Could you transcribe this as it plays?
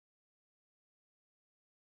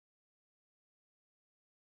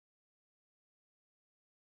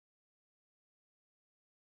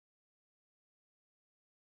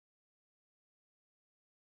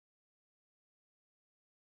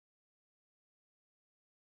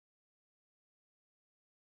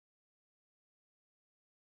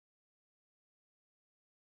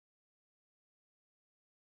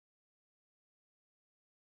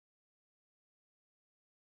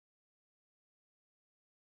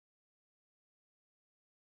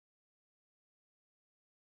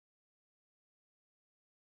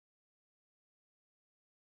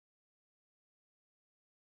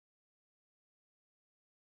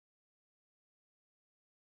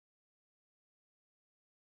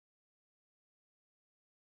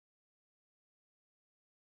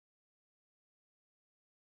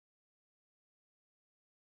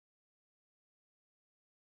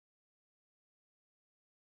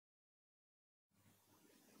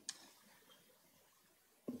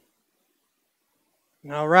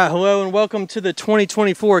All right, hello and welcome to the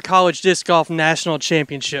 2024 College Disc Golf National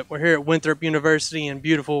Championship. We're here at Winthrop University in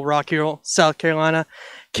beautiful Rock Hill, South Carolina.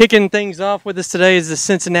 Kicking things off with us today is the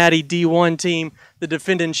Cincinnati D1 team, the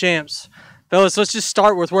defending champs. Fellas, let's just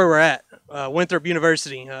start with where we're at. Winthrop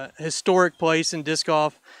University, a historic place in disc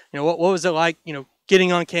golf. What was it like,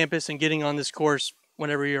 getting on campus and getting on this course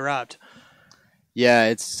whenever you arrived? Yeah,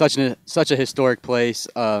 it's such a historic place.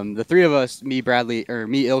 The three of us, me, Bradley, or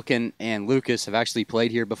me, Ilkin, and Lucas, have actually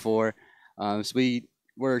played here before, so we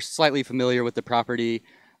were slightly familiar with the property.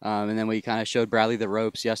 And then we kind of showed Bradley the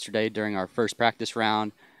ropes yesterday during our first practice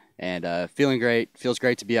round, and feeling great. Feels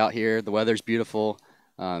great to be out here. The weather's beautiful.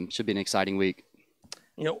 Should be an exciting week.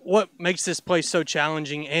 What makes this place so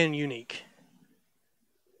challenging and unique?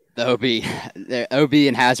 The OB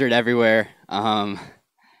and hazard everywhere.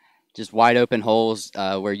 Just wide open holes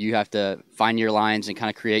where you have to find your lines and kind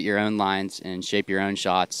of create your own lines and shape your own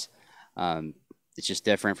shots. It's just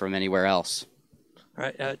different from anywhere else. All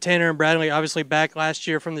right, Tanner and Bradley obviously back last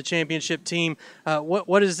year from the championship team.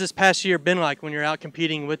 What has this past year been like when you're out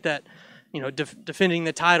competing with that, defending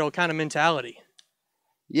the title kind of mentality?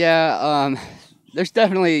 Yeah, there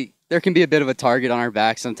can be a bit of a target on our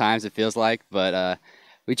back sometimes, it feels like, but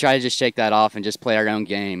we try to just shake that off and just play our own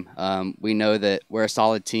game. We know that we're a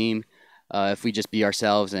solid team if we just be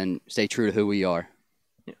ourselves and stay true to who we are.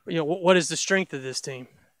 What is the strength of this team?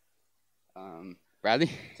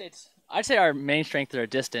 Bradley? I'd say our main strength is our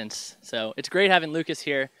distance. So it's great having Lucas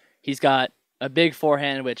here. He's got a big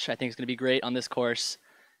forehand, which I think is going to be great on this course.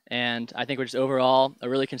 And I think we're just overall a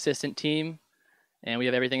really consistent team, and we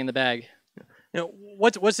have everything in the bag.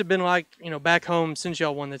 What's it been like, back home since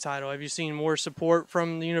y'all won the title? Have you seen more support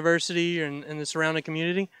from the university and the surrounding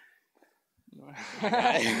community?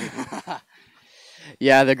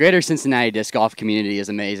 Yeah, the greater Cincinnati disc golf community is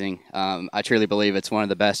amazing. I truly believe it's one of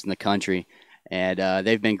the best in the country, and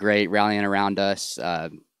they've been great rallying around us.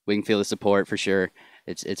 We can feel the support for sure.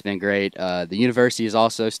 It's been great. The university has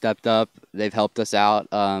also stepped up. They've helped us out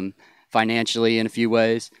financially in a few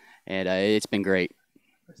ways, and it's been great.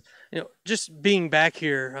 Just being back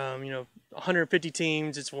here, 150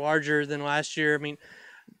 teams, it's larger than last year. I mean,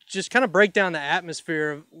 just kind of break down the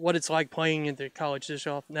atmosphere of what it's like playing in the College Disc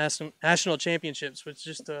Golf National Championships. Which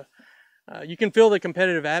just you can feel the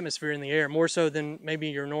competitive atmosphere in the air, more so than maybe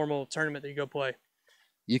your normal tournament that you go play.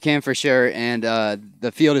 You can for sure, and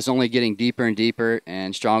the field is only getting deeper and deeper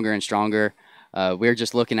and stronger and stronger. We were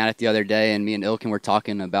just looking at it the other day, and me and Ilkin were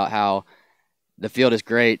talking about how the field is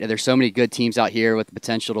great. There's so many good teams out here with the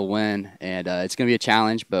potential to win, and it's going to be a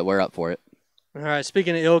challenge, but we're up for it. All right,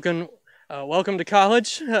 speaking of Ilkin, welcome to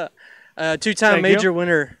college. Two-time major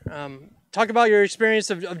winner. Talk about your experience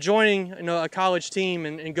of joining a college team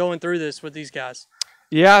and going through this with these guys.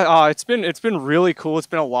 Yeah, it's been really cool. It's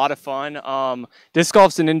been a lot of fun. Disc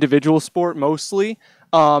golf's an individual sport mostly,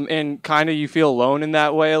 and kind of you feel alone in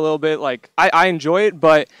that way a little bit. Like I enjoy it,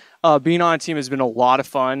 but being on a team has been a lot of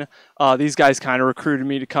fun. These guys kind of recruited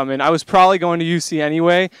me to come in. I was probably going to UC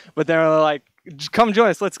anyway, but they were like, come join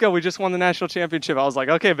us. Let's go. We just won the national championship. I was like,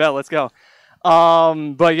 okay, bet, let's go.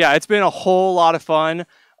 But yeah, it's been a whole lot of fun.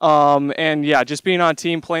 And yeah, just being on a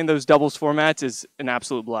team, playing those doubles formats is an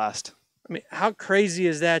absolute blast. I mean, how crazy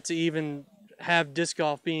is that to even have disc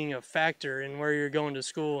golf being a factor in where you're going to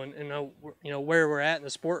school and where we're at in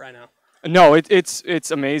the sport right now? No,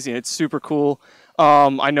 it's amazing. It's super cool.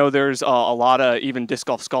 I know there's a lot of even disc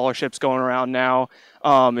golf scholarships going around now.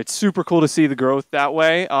 It's super cool to see the growth that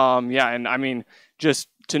way. Yeah, and I mean, just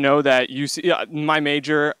to know that UC, my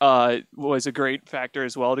major was a great factor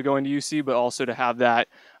as well to go into UC, but also to have that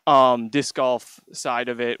disc golf side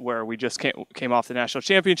of it where we just came off the national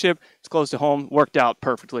championship. It's close to home. Worked out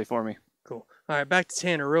perfectly for me. Cool. All right, back to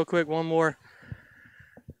Tanner real quick. One more.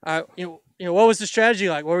 What was the strategy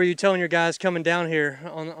like? What were you telling your guys coming down here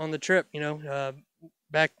on the trip?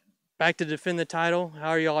 Back to defend the title. How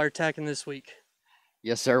are y'all attacking this week?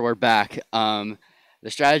 Yes, sir, we're back. The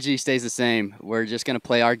strategy stays the same. We're just going to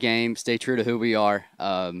play our game, stay true to who we are.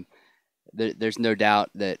 There's no doubt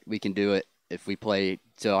that we can do it if we play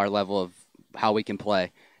to our level of how we can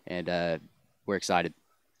play, and we're excited.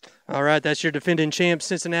 All right, that's your defending champ,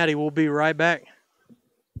 Cincinnati. We'll be right back.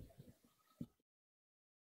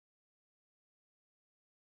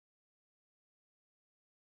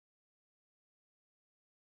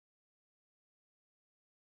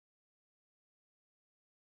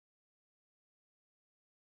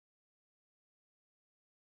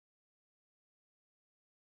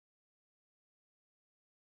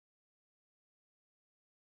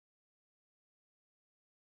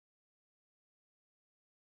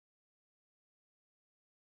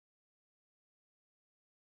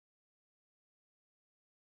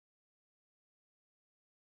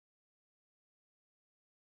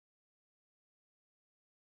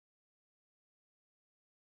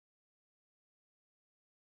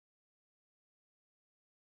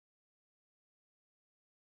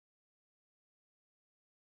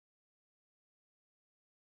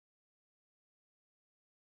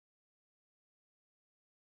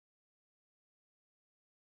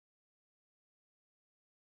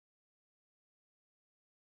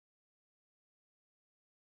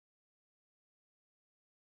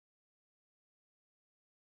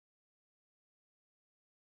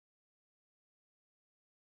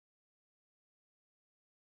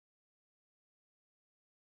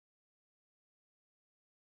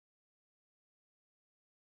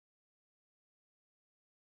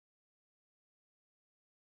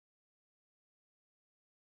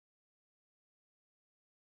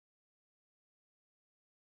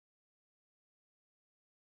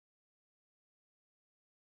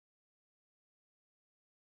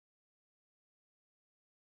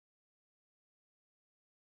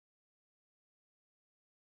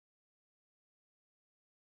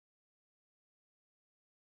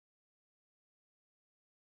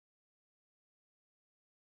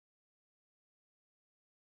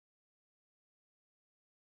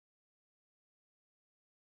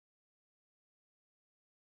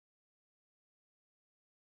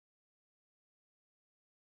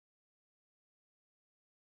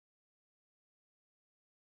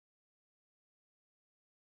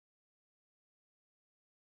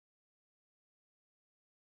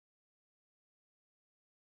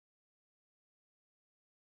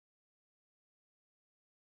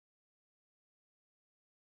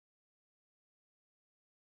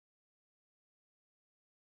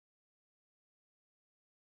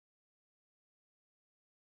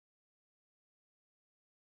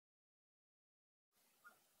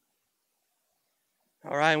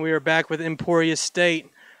 All right, and we are back with Emporia State.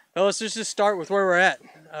 Well, let's just start with where we're at.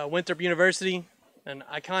 Winthrop University, an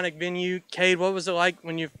iconic venue. Cade, what was it like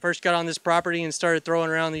when you first got on this property and started throwing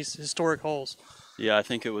around these historic holes? Yeah, I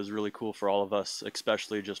think it was really cool for all of us,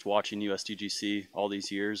 especially just watching USDGC all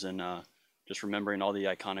these years and just remembering all the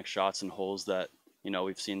iconic shots and holes that,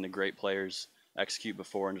 we've seen the great players execute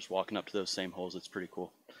before, and just walking up to those same holes. It's pretty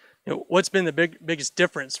cool. What's been the biggest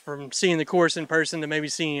difference from seeing the course in person to maybe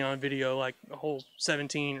seeing it on video, like hole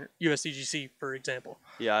 17 or USDGC, for example?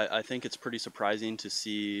 Yeah, I think it's pretty surprising to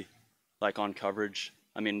see, like, on coverage.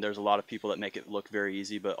 I mean, there's a lot of people that make it look very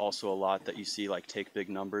easy, but also a lot that you see, like, take big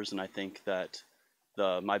numbers. And I think that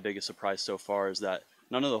my biggest surprise so far is that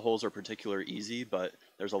none of the holes are particularly easy, but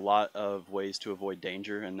there's a lot of ways to avoid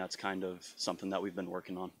danger, and that's kind of something that we've been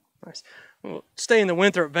working on. Nice. Well, stay in the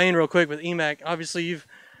Winthrop vein real quick with EMAC. Obviously, you've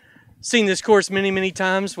seen this course many, many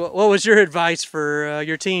times. What was your advice for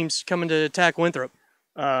your teams coming to attack Winthrop?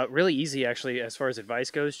 Really easy, actually, as far as advice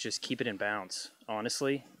goes. Just keep it in bounds,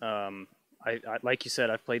 honestly. I like you said,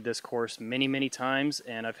 I've played this course many, many times,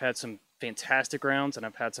 and I've had some fantastic rounds, and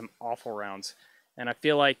I've had some awful rounds. And I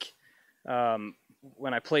feel like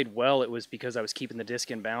when I played well, it was because I was keeping the disc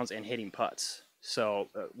in bounds and hitting putts. So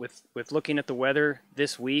with looking at the weather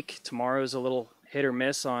this week, tomorrow's a little hit or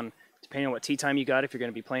miss on depending on what tee time you got, if you're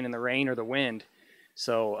going to be playing in the rain or the wind.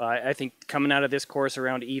 So I think coming out of this course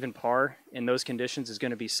around even par in those conditions is going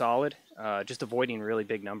to be solid, just avoiding really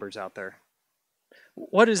big numbers out there.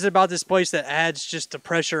 What is it about this place that adds just the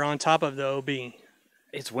pressure on top of the OB?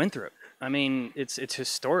 It's Winthrop. I mean, it's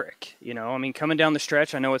historic, I mean, coming down the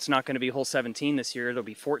stretch, I know it's not going to be hole 17 this year. It'll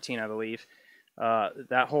be 14, I believe.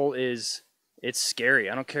 That hole it's scary.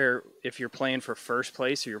 I don't care if you're playing for first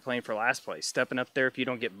place or you're playing for last place. Stepping up there, if you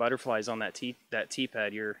don't get butterflies on that tee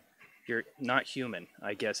pad, you're not human,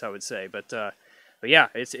 I guess I would say. But yeah,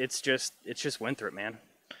 it's just Winthrop, man.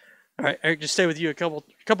 All right, Eric, just stay with you a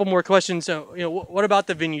couple more questions. So, what about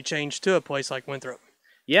the venue change to a place like Winthrop?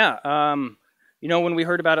 Yeah, when we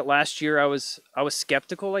heard about it last year, I was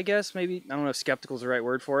skeptical, I guess. Maybe I don't know if skeptical is the right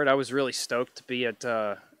word for it. I was really stoked to be at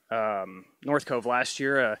North Cove last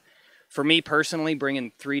year. For me personally,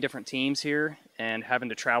 bringing 3 different teams here and having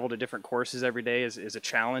to travel to different courses every day is a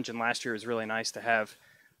challenge. And last year was really nice to have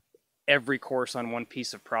every course on one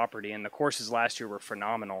piece of property. And the courses last year were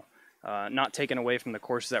phenomenal. Not taken away from the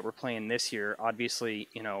courses that we're playing this year. Obviously,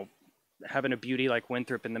 having a beauty like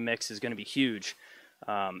Winthrop in the mix is going to be huge.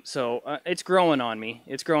 So it's growing on me.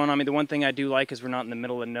 The one thing I do like is we're not in the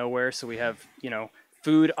middle of nowhere, so we have,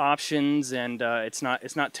 food options, and it's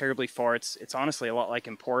not terribly far. It's honestly a lot like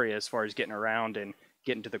Emporia as far as getting around and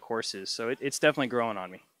getting to the courses. So it's definitely growing on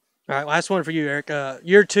me. All right, last one for you, Eric.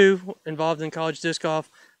 Year 2 involved in college disc golf.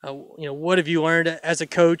 What have you learned as a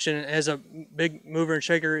coach and as a big mover and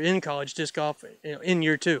shaker in college disc golf in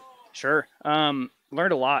year 2? Sure. Learned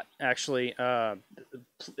a lot, actually.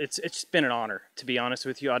 It's been an honor, to be honest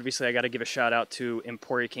with you. Obviously, I got to give a shout out to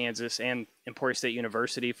Emporia, Kansas, and Emporia State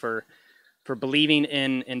University for believing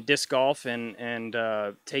in disc golf and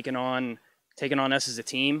taking on us as a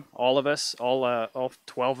team. All of us, all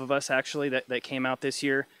 12 of us actually that came out this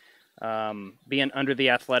year. Being under the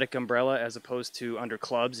athletic umbrella as opposed to under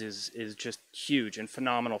clubs is just huge and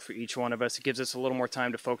phenomenal for each one of us. It gives us a little more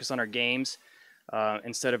time to focus on our games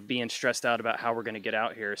instead of being stressed out about how we're going to get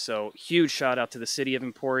out here. So huge shout out to the city of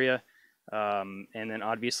Emporia and then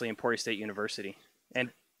obviously Emporia State University. And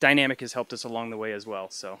Dynamic has helped us along the way as well.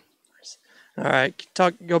 So. All right,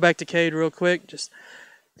 go back to Cade real quick. Just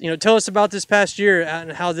tell us about this past year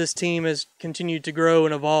and how this team has continued to grow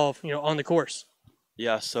and evolve, on the course.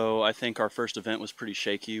 Yeah, so I think our first event was pretty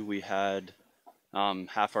shaky. We had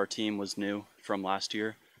half our team was new from last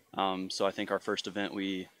year. So I think our first event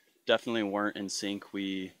we definitely weren't in sync.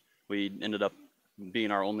 We ended up being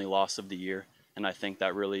our only loss of the year, and I think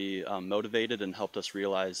that really motivated and helped us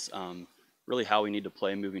realize really how we need to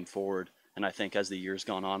play moving forward. And I think as the year's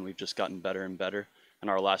gone on, we've just gotten better and better. And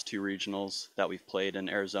our last 2 regionals that we've played in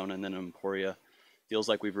Arizona and then in Emporia feels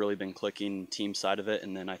like we've really been clicking team side of it.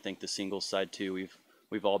 And then I think the singles side too,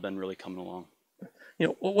 we've all been really coming along.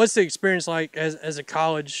 What's the experience like as a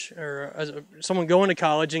college or as someone going to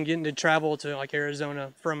college and getting to travel to like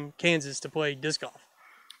Arizona from Kansas to play disc golf?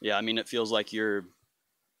 Yeah, I mean, it feels like you're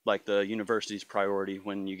like the university's priority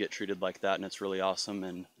when you get treated like that, and it's really awesome.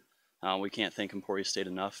 And we can't thank Emporia State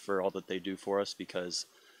enough for all that they do for us, because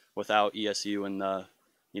without ESU and the,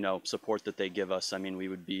 support that they give us, I mean, we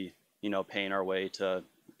would be, paying our way to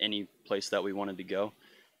any place that we wanted to go.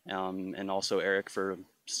 And also Eric for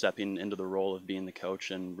stepping into the role of being the coach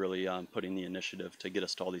and really putting the initiative to get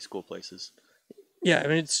us to all these cool places. Yeah, I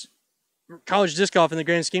mean, it's college disc golf in the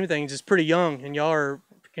grand scheme of things is pretty young, and y'all are,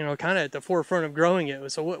 kind of at the forefront of growing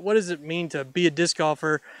it. So what does it mean to be a disc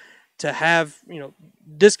golfer, to have,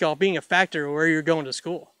 disc golf being a factor where you're going to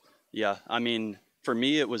school? Yeah, I mean, for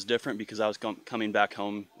me, it was different because I was coming back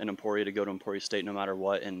home in Emporia to go to Emporia State no matter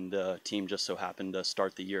what, and the team just so happened to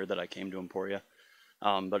start the year that I came to Emporia.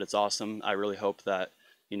 But it's awesome. I really hope that,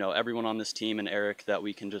 everyone on this team and Eric, that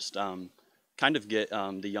we can just kind of get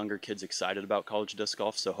the younger kids excited about college disc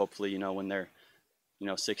golf. So hopefully, when they're,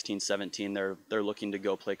 16, 17, they're looking to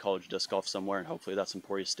go play college disc golf somewhere, and hopefully that's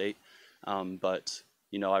Emporia State. But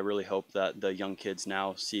I really hope that the young kids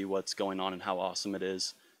now see what's going on and how awesome it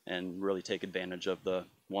is, and really take advantage of the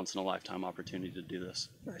once-in-a-lifetime opportunity to do this.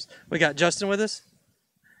 Nice. We got Justin with us.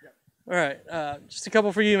 Yep. All right, just a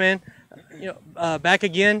couple for you, man. Back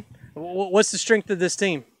again. What's the strength of this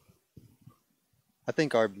team? I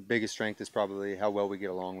think our biggest strength is probably how well we get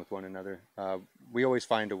along with one another. We always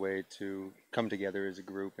find a way to come together as a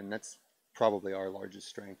group, and that's probably our largest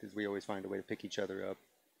strength, is we always find a way to pick each other up.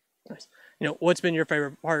 Nice. What's been your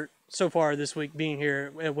favorite part so far this week, being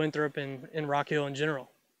here at Winthrop and Rock Hill in general?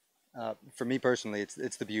 For me personally,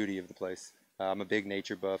 it's the beauty of the place. I'm a big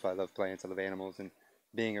nature buff. I love plants. I love animals, and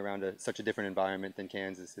being around such a different environment than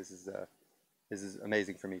Kansas, this is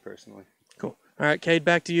amazing for me personally. Cool. All right, Cade,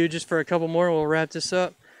 back to you just for a couple more. We'll wrap this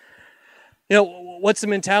up. What's the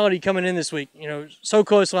mentality coming in this week? So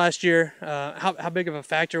close last year. How big of a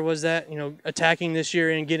factor was that, attacking this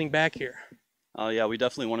year and getting back here? Yeah, we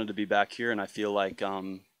definitely wanted to be back here, and I feel like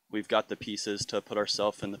we've got the pieces to put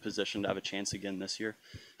ourselves in the position to have a chance again this year.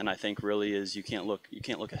 And I think really is you can't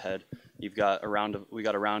look ahead. We got a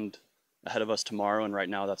round ahead of us tomorrow, and right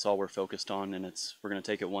now that's all we're focused on, and we're going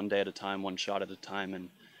to take it one day at a time, one shot at a time, and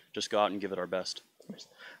just go out and give it our best.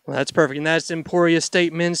 Well, that's perfect. And that's Emporia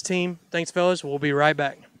State men's team. Thanks, fellas. We'll be right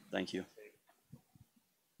back. Thank you.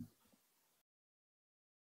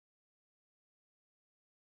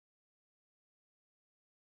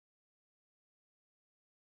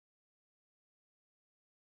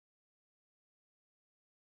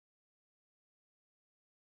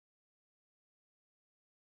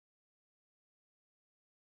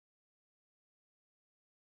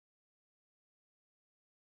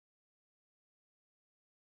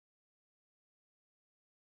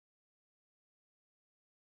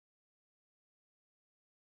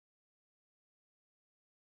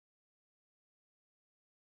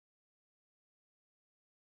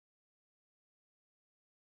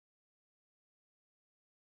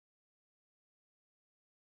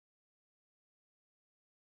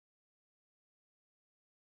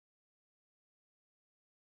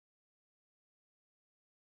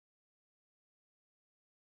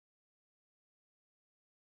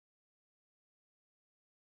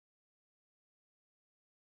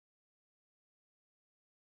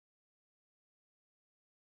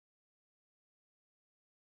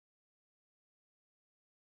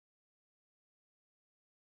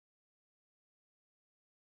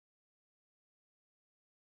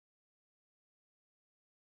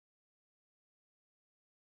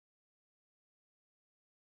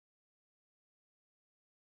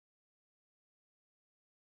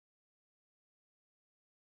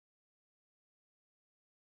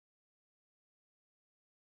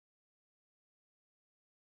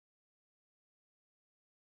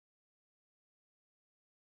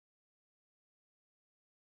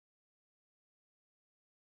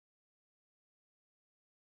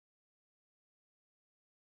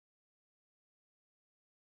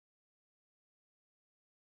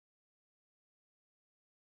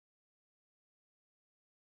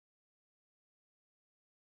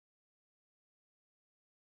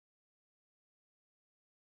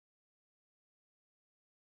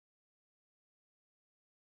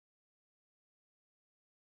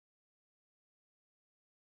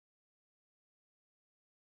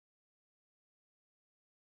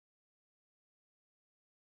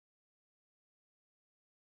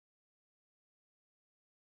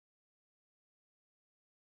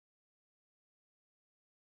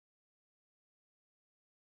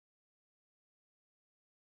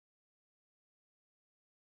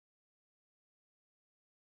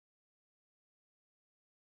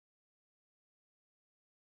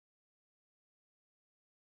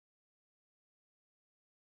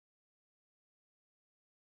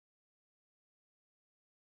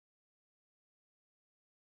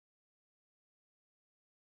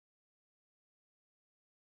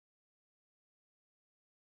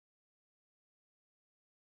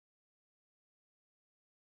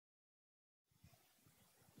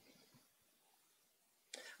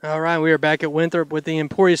 All right, we are back at Winthrop with the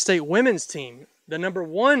Emporia State women's team, the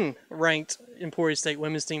 #1 ranked Emporia State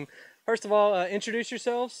women's team. first of all, introduce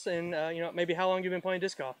yourselves and maybe how long you've been playing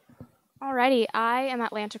disc golf. Alrighty, I am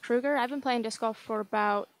Atlanta Kruger. I've been playing disc golf for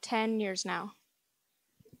about 10 years now.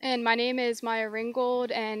 And my name is Maya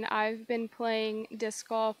Ringgold, and I've been playing disc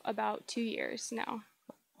golf about 2 years now.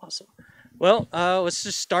 Awesome. Well, let's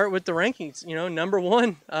just start with the rankings. Number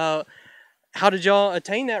one, how did y'all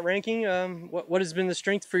attain that ranking? What has been the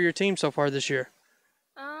strength for your team so far this year?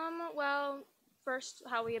 Well, first,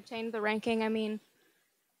 how we obtained the ranking. I mean,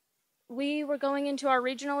 we were going into our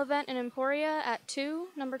regional event in Emporia at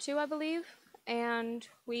number 2, I believe, and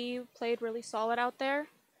we played really solid out there.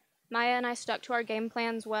 Maya and I stuck to our game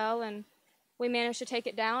plans well, and we managed to take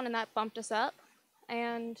it down, and that bumped us up.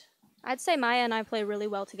 And I'd say Maya and I play really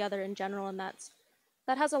well together in general, and that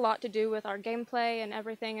has a lot to do with our gameplay and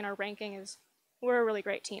everything, and our ranking is we're a really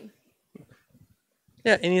great team.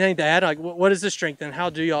 Yeah, anything to add? Like, what is the strength, and how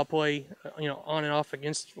do y'all play, on and off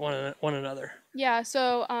against one another? Yeah,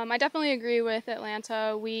 so I definitely agree with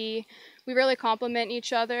Atlanta. We really complement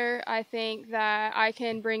each other. I think that I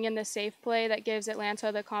can bring in the safe play that gives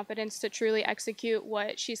Atlanta the confidence to truly execute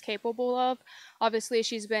what she's capable of. Obviously,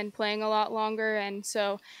 she's been playing a lot longer, and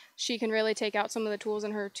so she can really take out some of the tools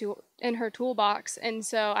in her toolbox. And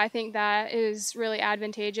so I think that is really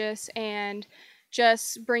advantageous, and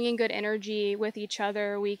just bringing good energy with each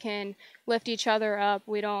other. We can lift each other up.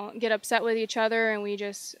 We don't get upset with each other, and we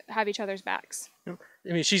just have each other's backs. I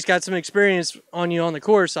mean, she's got some experience on you on the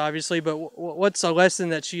course, obviously, but what's a lesson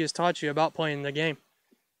that she has taught you about playing the game?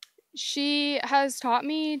 She has taught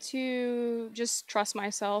me to just trust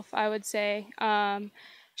myself, I would say.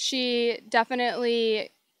 She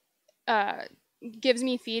definitely gives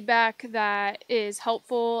me feedback that is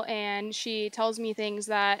helpful, and she tells me things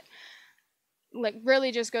that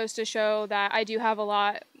really just goes to show that I do have a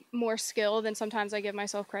lot more skill than sometimes I give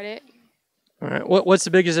myself credit. All right. What's the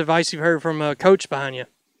biggest advice you've heard from a coach behind you?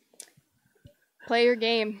 Play your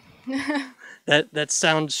game. That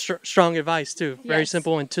sounds strong advice too. Very Yes.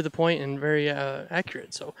 simple and to the point and very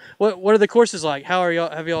accurate. So, what are the courses like? How are y'all?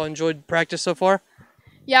 Have y'all enjoyed practice so far?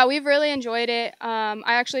 Yeah, we've really enjoyed it. I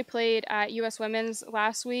actually played at U.S. Women's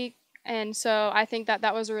last week, and so I think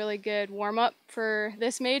that was a really good warm-up for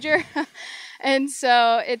this major. And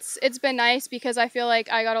so it's been nice because I feel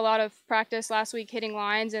like I got a lot of practice last week hitting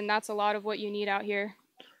lines, and that's a lot of what you need out here.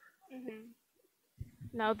 Mm-hmm.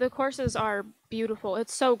 No, the courses are beautiful.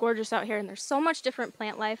 It's so gorgeous out here, and there's so much different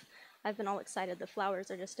plant life. I've been all excited. The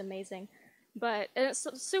flowers are just amazing. But it's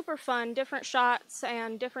super fun, different shots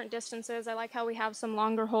and different distances. I like how we have some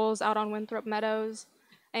longer holes out on Winthrop Meadows.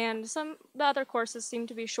 And the other courses seem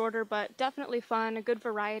to be shorter, but definitely fun, a good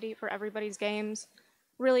variety for everybody's games.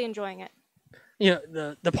 Really enjoying it.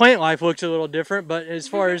 The plant life looks a little different, but as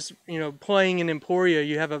far as, playing in Emporia,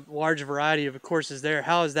 you have a large variety of courses there.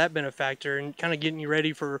 How has that been a factor in kind of getting you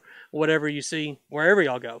ready for whatever you see wherever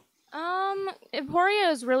y'all go? Emporia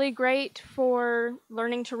is really great for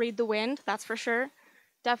learning to read the wind, that's for sure.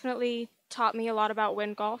 Definitely taught me a lot about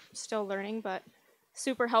wind golf, still learning, but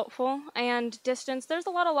super helpful. And distance, there's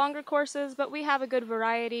a lot of longer courses, but we have a good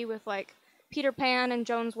variety with like Peter Pan and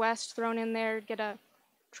Jones West thrown in there.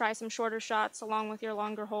 Try some shorter shots along with your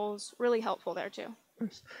longer holes. Really helpful there too.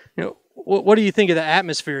 What do you think of the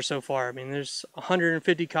atmosphere so far? I mean, there's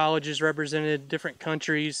 150 colleges represented, different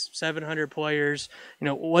countries, 700 players.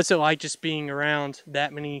 What's it like just being around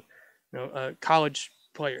that many, college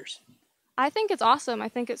players? I think it's awesome. I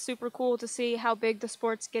think it's super cool to see how big the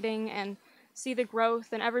sport's getting and see the growth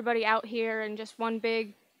and everybody out here and just one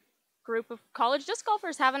big group of college disc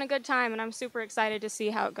golfers having a good time. And I'm super excited to see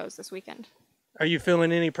how it goes this weekend. Are you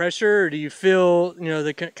feeling any pressure, or do you feel,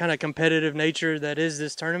 the kind of competitive nature that is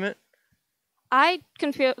this tournament? I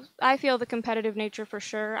feel the competitive nature for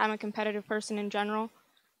sure. I'm a competitive person in general,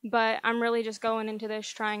 but I'm really just going into this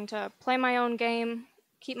trying to play my own game,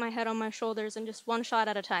 keep my head on my shoulders, and just one shot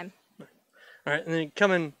at a time. All right, and then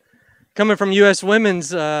coming from U.S.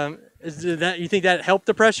 Women's, you think that helped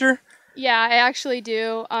the pressure? Yeah, I actually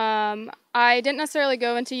do. I didn't necessarily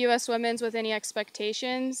go into U.S. Women's with any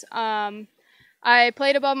expectations. I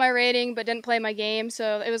played above my rating but didn't play my game,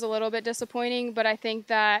 so it was a little bit disappointing, but I think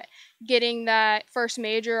that getting that first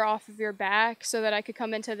major off of your back so that I could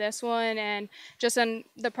come into this one and just in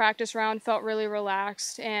the practice round felt really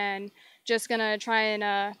relaxed and just going to try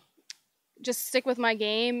and just stick with my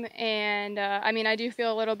game. And I do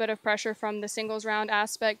feel a little bit of pressure from the singles round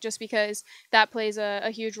aspect just because that plays a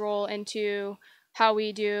huge role into how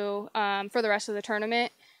we do for the rest of the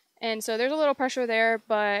tournament. And so there's a little pressure there,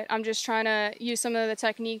 but I'm just trying to use some of the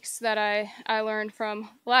techniques that I learned from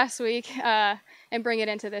last week and bring it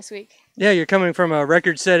into this week. Yeah, you're coming from a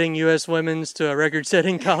record-setting U.S. women's to a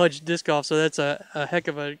record-setting college disc golf, so that's a heck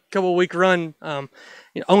of a couple-week run.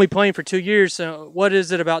 Only playing for 2 years, so what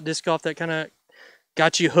is it about disc golf that kind of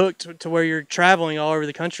got you hooked to where you're traveling all over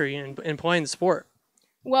the country and playing the sport?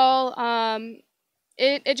 Well,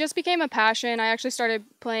 it just became a passion. I actually started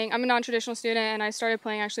playing. I'm a non-traditional student, and I started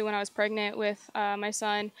playing actually when I was pregnant with my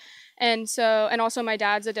son, and also my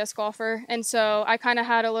dad's a disc golfer, and so I kind of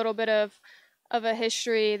had a little bit of a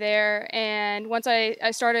history there. And once I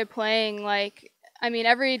started playing, like, I mean,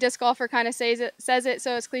 every disc golfer kind of says it,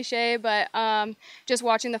 so it's cliche, but just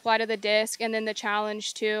watching the flight of the disc and then the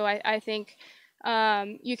challenge too, I think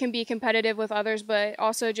you can be competitive with others, but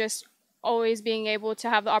also just always being able to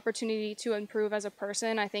have the opportunity to improve as a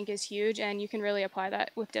person, I think is huge, and you can really apply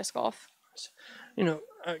that with disc golf.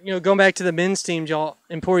 Going back to the men's teams, y'all,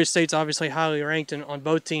 Emporia State's obviously highly ranked on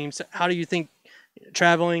both teams. How do you think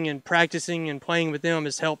traveling and practicing and playing with them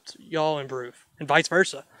has helped y'all improve, and vice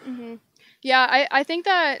versa? Mm-hmm. Yeah, I think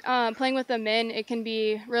that playing with the men, it can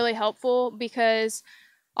be really helpful because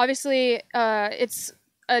obviously it's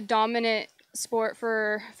a dominant sport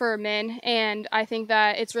for men, and I think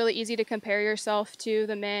that it's really easy to compare yourself to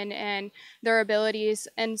the men and their abilities.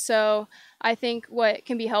 And so I think what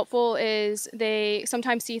can be helpful is they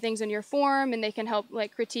sometimes see things in your form and they can help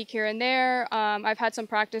like critique here and there. I've had some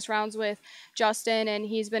practice rounds with Justin, and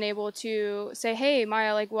he's been able to say, hey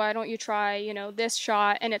Maya, like, why don't you try this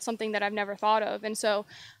shot, and it's something that I've never thought of. And so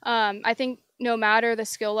I think no matter the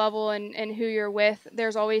skill level and who you're with,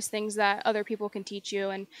 there's always things that other people can teach you,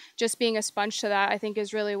 and just being a sponge to that, I think,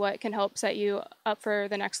 is really what can help set you up for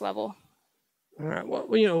the next level. All right.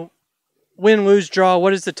 Well, win, lose, draw,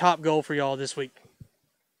 what is the top goal for y'all this week?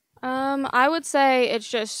 I would say it's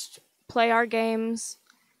just play our games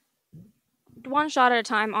one shot at a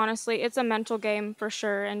time, honestly. It's a mental game for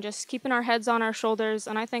sure, and just keeping our heads on our shoulders.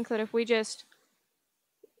 And I think that if we just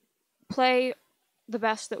play the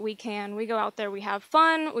best that we can, we go out there, we have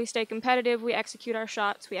fun, we stay competitive, we execute our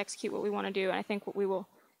shots, we execute what we want to do, and I think we will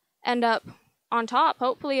end up on top,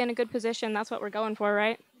 hopefully in a good position. That's what we're going for,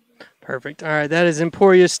 right? Perfect. All right, that is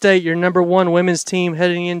Emporia State, your #1 women's team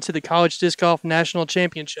heading into the College Disc Golf National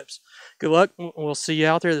Championships. Good luck. We'll see you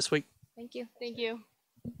out there this week. Thank you. Thank you.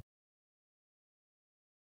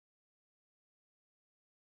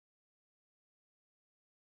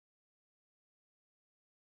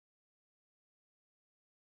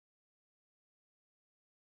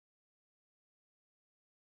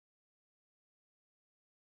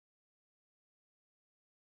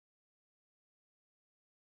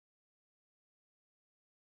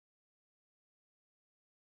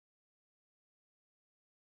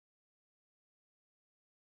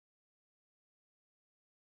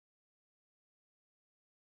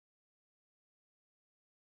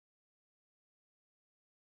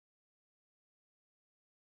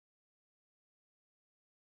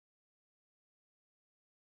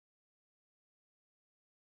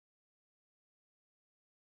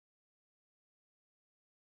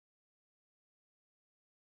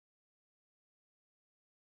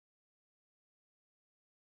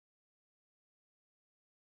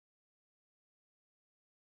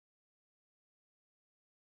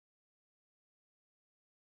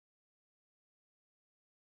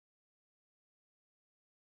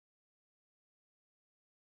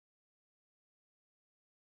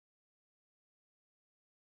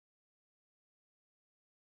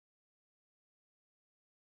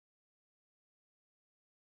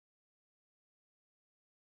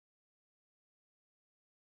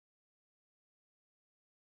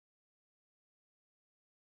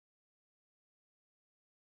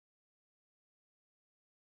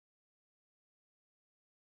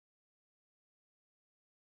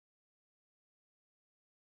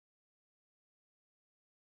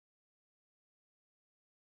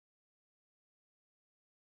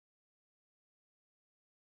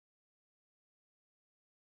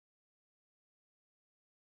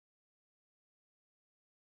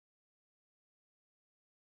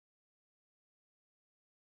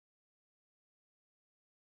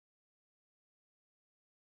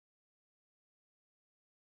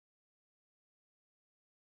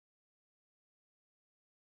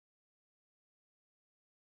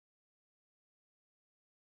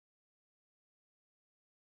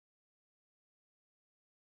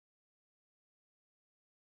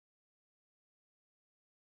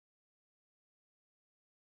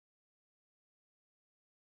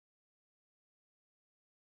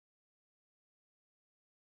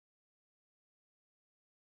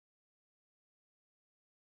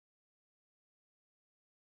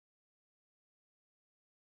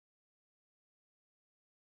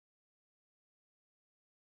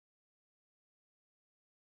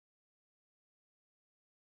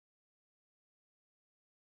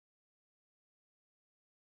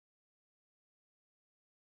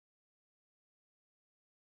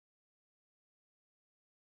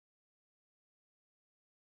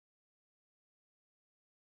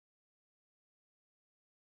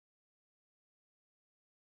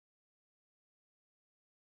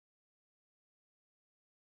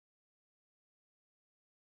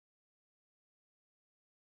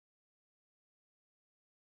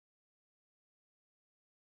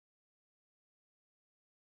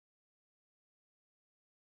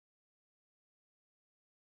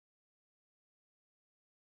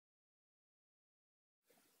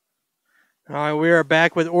 All right, we are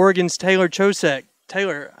back with Oregon's Taylor Chocek.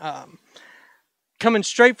 Taylor, coming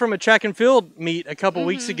straight from a track and field meet a couple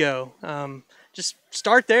weeks ago. Just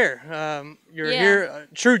start there. You're here, a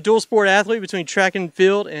true dual sport athlete between track and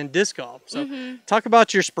field and disc golf. So talk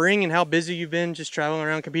about your spring and how busy you've been just traveling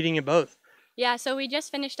around competing in both. Yeah, so we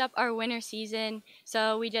just finished up our winter season.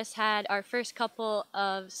 So we just had our first couple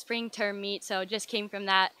of spring term meets. So just came from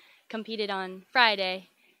that, competed on Friday,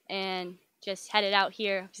 and just headed out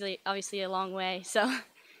here. Obviously a long way. So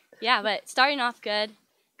yeah, but starting off good.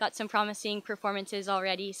 Got some promising performances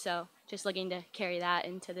already. So just looking to carry that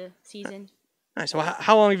into the season. Nice. So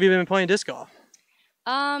how long have you been playing disc golf?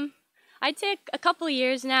 I'd say a couple of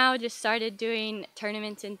years now. Just started doing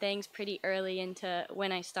tournaments and things pretty early into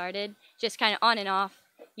when I started. Just kind of on and off.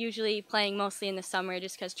 Usually playing mostly in the summer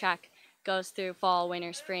just because track goes through fall,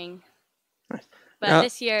 winter, spring. Nice. But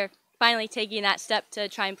this year, finally taking that step to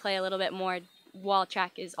try and play a little bit more while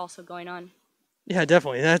track is also going on. Yeah,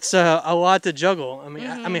 definitely. That's a lot to juggle. I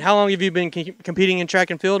mean, how long have you been competing in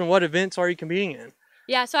track and field, and what events are you competing in?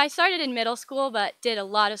 Yeah, so I started in middle school, but did a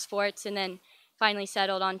lot of sports, and then finally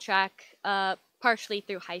settled on track partially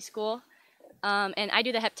through high school. And I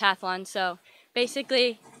do the heptathlon, so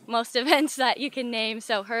basically most events that you can name.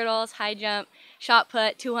 So hurdles, high jump, shot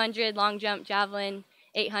put, 200, long jump, javelin,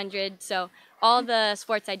 800. So all the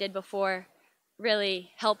sports I did before really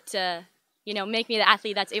helped to, make me the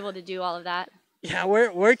athlete that's able to do all of that. Yeah,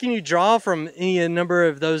 where can you draw from any number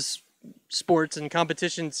of those sports and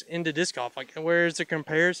competitions into disc golf? Like, where is the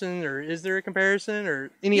comparison, or is there a comparison, or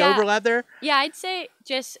any overlap there? Yeah, I'd say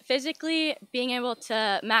just physically being able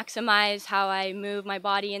to maximize how I move my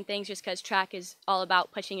body and things, just because track is all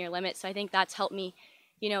about pushing your limits. So I think that's helped me,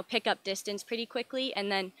 pick up distance pretty quickly.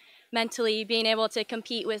 And then mentally being able to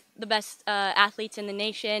compete with the best athletes in the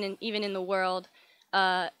nation and even in the world,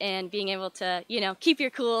 and being able to, keep your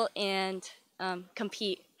cool and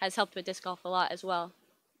compete has helped with disc golf a lot as well.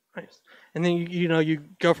 Nice. And then you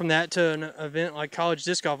go from that to an event like college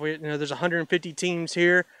disc golf. There's 150 teams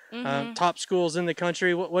here, top schools in the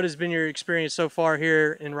country. What has been your experience so far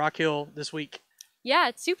here in Rock Hill this week? Yeah,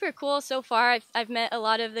 it's super cool so far. I've met a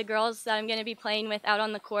lot of the girls that I'm going to be playing with out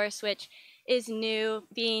on the course, which is new.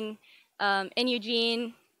 Being in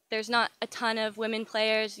Eugene, there's not a ton of women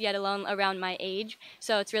players, yet alone around my age.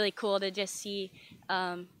 So it's really cool to just see,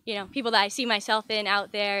 people that I see myself in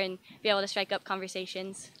out there and be able to strike up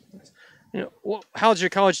conversations. How's your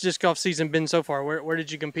college disc golf season been so far? Where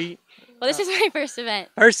did you compete? Well, this is my first event.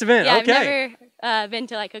 First event, yeah, okay. I've never been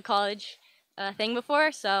to like a college thing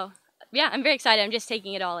before, so yeah, I'm very excited. I'm just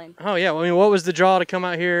taking it all in. Oh yeah, well, what was the draw to come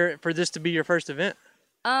out here for this to be your first event?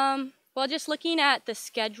 Well, just looking at the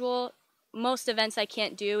schedule, most events I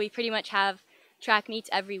can't do. We pretty much have track meets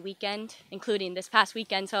every weekend, including this past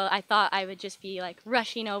weekend, so I thought I would just be like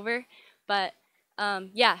rushing over, but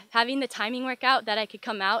yeah, having the timing work out that I could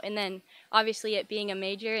come out, and then obviously it being a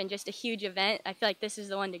major and just a huge event, I feel like this is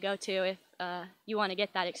the one to go to if you want to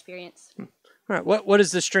get that experience. All right, what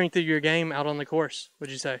is the strength of your game out on the course,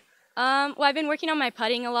 would you say? Well, I've been working on my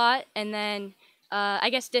putting a lot, and then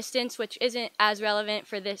I guess distance, which isn't as relevant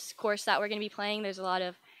for this course that we're going to be playing. There's a lot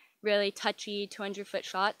of really touchy 200-foot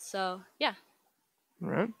shots, so yeah. All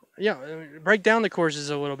right. Yeah, break down the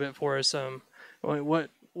courses a little bit for us.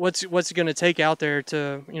 What's it going to take out there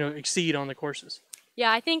to exceed on the courses?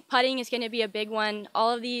 Yeah, I think putting is going to be a big one.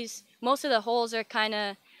 Most of the holes are kind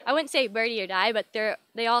of, I wouldn't say birdie or die, but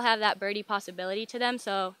they all have that birdie possibility to them.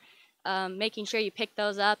 So making sure you pick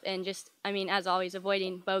those up and just, as always,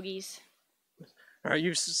 avoiding bogeys. All right,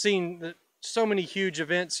 you've seen so many huge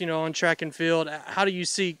events, on track and field. How do you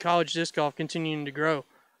see college disc golf continuing to grow?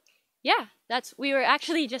 Yeah, we were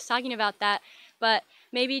actually just talking about that, but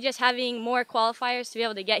maybe just having more qualifiers to be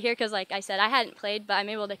able to get here, because like I said, I hadn't played, but I'm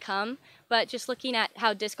able to come. But just looking at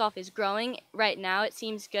how disc golf is growing right now, it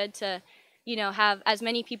seems good to, have as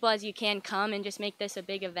many people as you can come and just make this a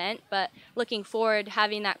big event. But looking forward,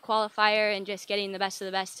 having that qualifier and just getting the best of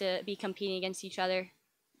the best to be competing against each other.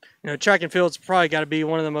 Track and field's probably got to be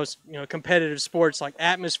one of the most competitive sports, like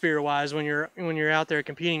atmosphere-wise, when you're out there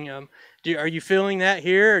competing. Are you feeling that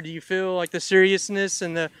here, or do you feel like the seriousness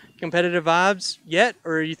and the competitive vibes yet,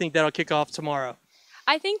 or do you think that'll kick off tomorrow?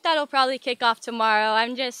 I think that'll probably kick off tomorrow.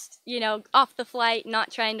 I'm just off the flight,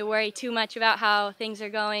 not trying to worry too much about how things are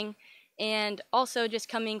going, and also just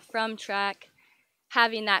coming from track,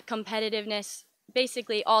 having that competitiveness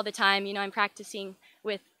basically all the time. I'm practicing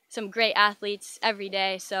with some great athletes every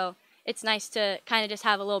day, so it's nice to kind of just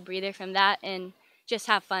have a little breather from that and just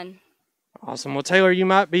have fun. Awesome. Well, Taylor, you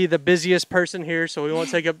might be the busiest person here, so we won't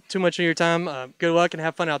take up too much of your time. Good luck and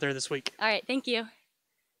have fun out there this week. All right, thank you.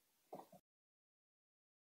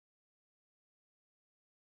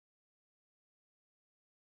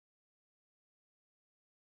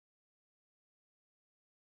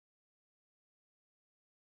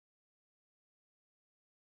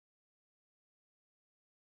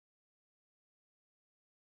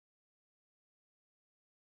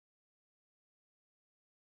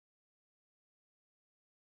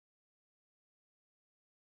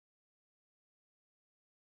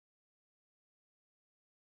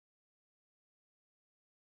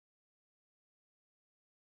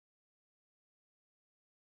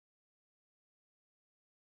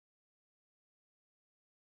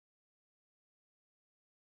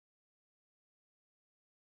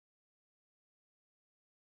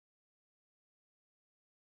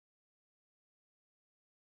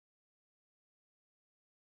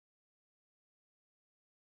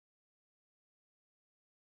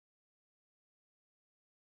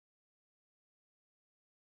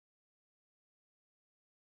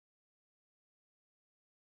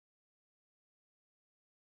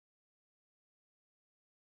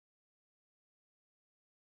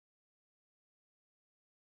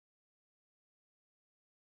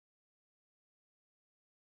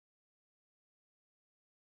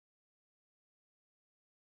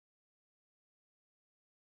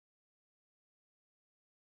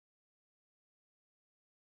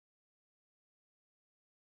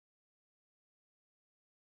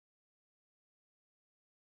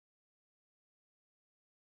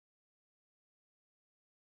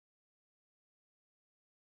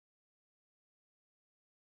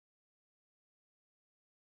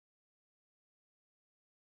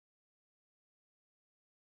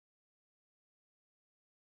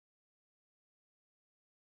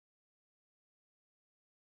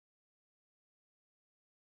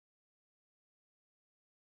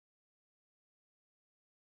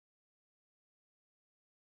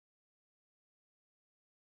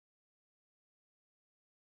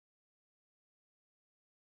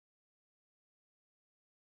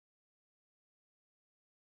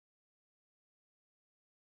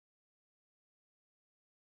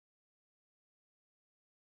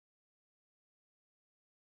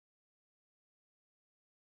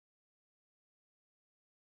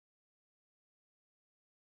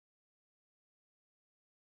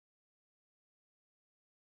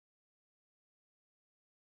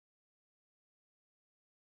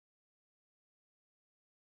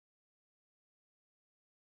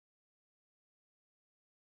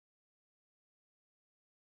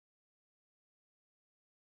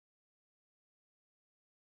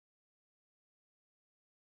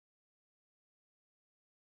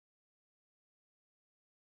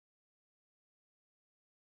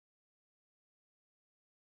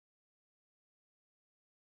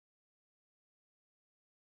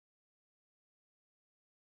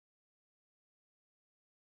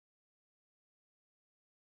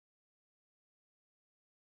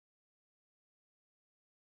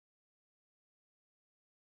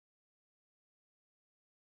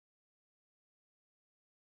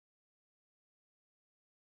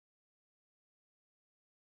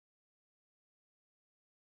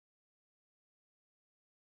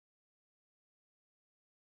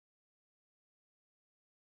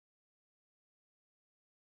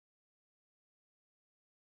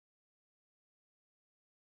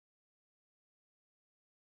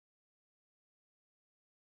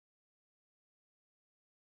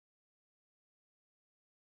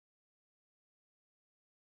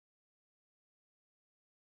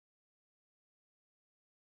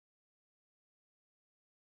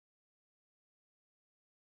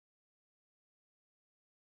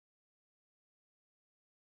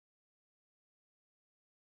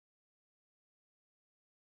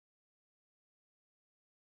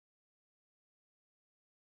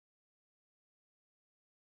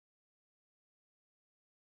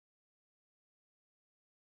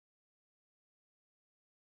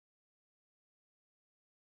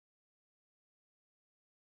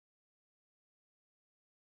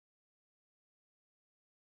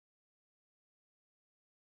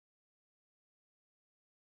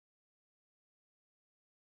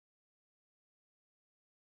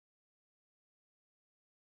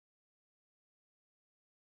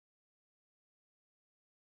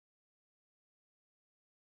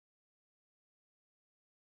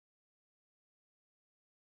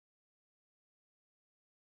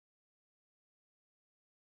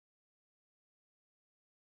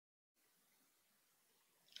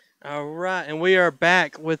 All right, and we are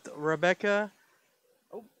back with Rebecca.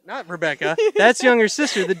 Oh, not Rebecca. That's younger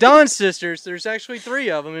sister, the Dawn sisters. There's actually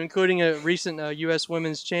 3 of them, including a recent U.S.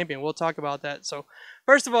 Women's Champion. We'll talk about that. So,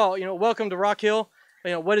 first of all, welcome to Rock Hill.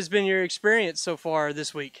 What has been your experience so far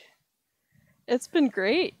this week? It's been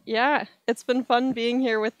great. Yeah, it's been fun being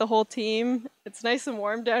here with the whole team. It's nice and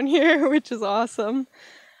warm down here, which is awesome.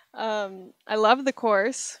 I love the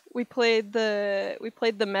course. We played the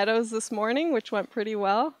meadows this morning, which went pretty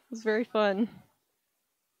well. It was very fun.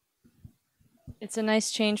 It's a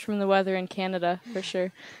nice change from the weather in Canada, for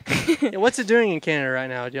sure. Yeah, what's it doing in Canada right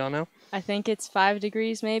now? Do y'all know? I think it's 5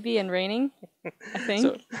 degrees maybe and raining. I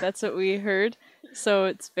think that's what we heard. So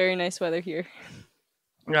it's very nice weather here.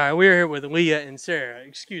 All right, we're here with Leah and Sarah.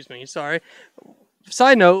 Excuse me, sorry.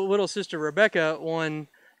 Side note, little sister Rebecca won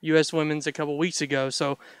U.S. Women's a couple weeks ago.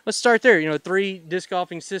 So let's start there. 3 disc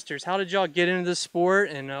golfing sisters. How did y'all get into this sport?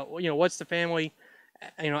 And, what's the family,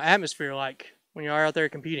 atmosphere like when you are out there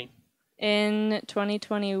competing? In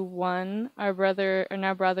 2021, our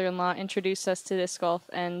brother-in-law introduced us to disc golf,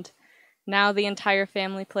 and now the entire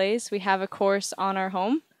family plays. We have a course on our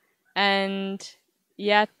home, and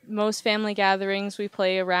yeah, most family gatherings we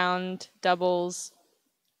play around doubles.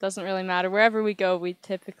 Doesn't really matter. Wherever we go, we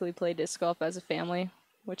typically play disc golf as a family,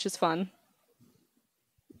 which is fun.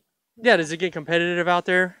 Yeah, does it get competitive out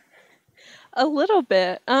there? A little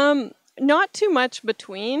bit. Not too much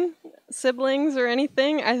between siblings or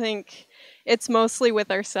anything. I think it's mostly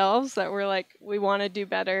with ourselves that we're like, we want to do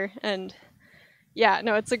better. And yeah,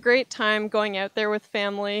 no, it's a great time going out there with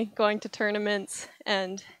family, going to tournaments,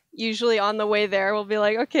 and usually on the way there, we'll be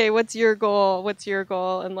like, okay, what's your goal? What's your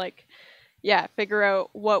goal? And figure out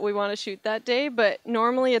what we want to shoot that day. But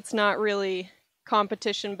normally it's not really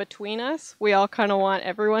competition between us. We all kind of want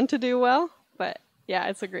everyone to do well. But yeah,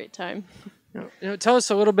 it's a great time. Tell us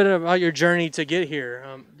a little bit about your journey to get here.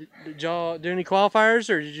 Did y'all do any qualifiers,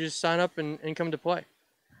 or did you just sign up and come to play?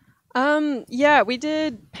 Yeah, we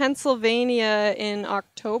did Pennsylvania in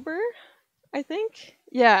October, I think.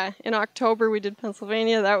 Yeah, in October we did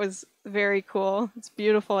Pennsylvania. That was very cool. It's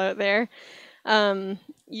beautiful out there.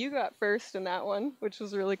 You got first in that one, which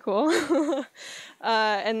was really cool.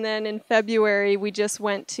 And then in February, we just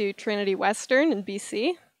went to Trinity Western in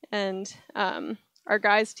BC, and our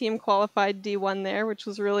guys' team qualified D1 there, which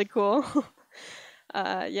was really cool.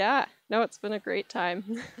 It's been a great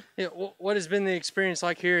time. Yeah, what has been the experience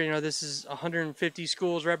like here? This is 150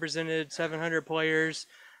 schools represented, 700 players.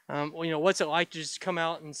 What's it like to just come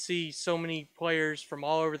out and see so many players from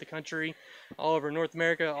all over the country, all over North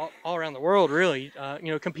America, all around the world, really,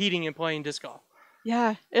 competing and playing disc golf?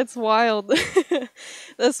 Yeah, it's wild.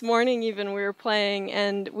 This morning even we were playing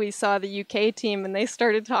and we saw the UK team and they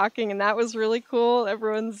started talking, and that was really cool.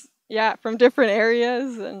 Everyone's, from different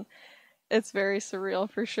areas, and it's very surreal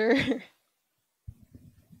for sure.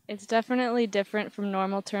 It's definitely different from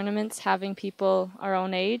normal tournaments, having people our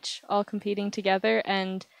own age all competing together,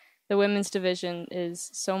 and the women's division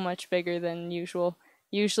is so much bigger than usual.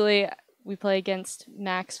 Usually we play against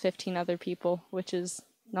max 15 other people, which is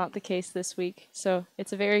not the case this week. So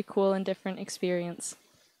it's a very cool and different experience.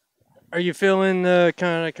 Are you feeling the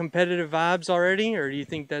kind of competitive vibes already, or do you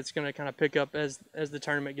think that's going to kind of pick up as the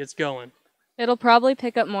tournament gets going? It'll probably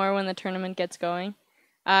pick up more when the tournament gets going.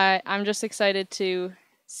 I'm just excited to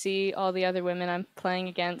see all the other women I'm playing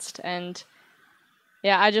against, and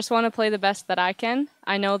I just want to play the best that I can.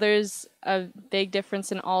 I know there's a big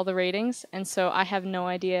difference in all the ratings, and so I have no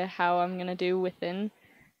idea how I'm going to do within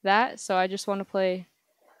that. So I just want to play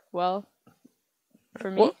well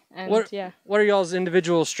for me. What are y'all's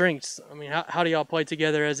individual strengths? I mean, how do y'all play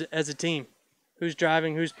together as a team? Who's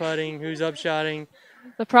driving, who's putting, who's upshotting?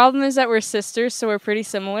 The problem is that we're sisters, so we're pretty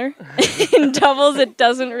similar. In doubles, it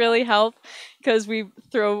doesn't really help because we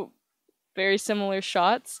throw very similar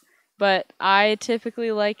shots. But I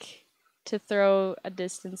typically like to throw a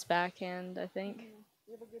distance backhand, I think.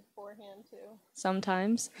 You have a good forehand, too.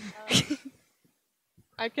 Sometimes.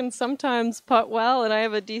 I can sometimes putt well, and I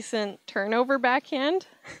have a decent turnover backhand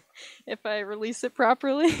if I release it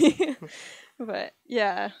properly. But,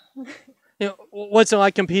 yeah. What's it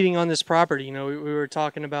like competing on this property? We were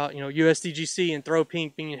talking about, USDGC and Throw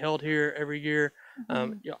Pink being held here every year.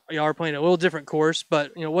 Y'all are playing a little different course,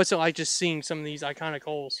 but what's it like just seeing some of these iconic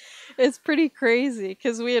holes? It's pretty crazy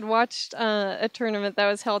because we had watched a tournament that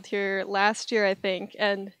was held here last year, I think,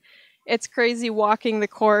 and it's crazy walking the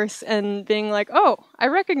course and being like, oh, I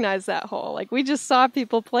recognize that hole. Like, we just saw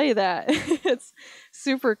people play that. It's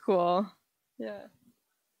super cool. Yeah.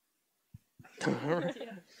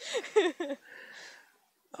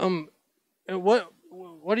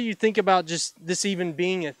 What what do you think about just this even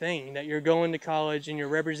being a thing, that you're going to college and you're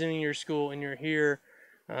representing your school and you're here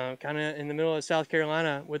kind of in the middle of South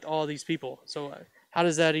Carolina with all these people? So how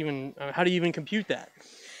does that even, how do you even compute that?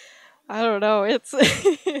 I don't know. It's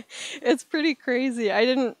it's pretty crazy.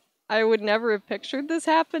 I would never have pictured this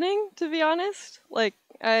happening, to be honest. Like,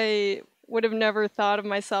 I would have never thought of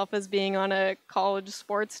myself as being on a college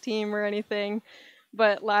sports team or anything.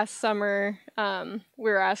 But last summer, we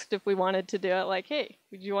were asked if we wanted to do it. Like, hey,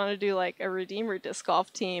 would you want to do like a Redeemer disc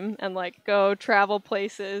golf team and like go travel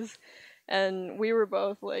places? And we were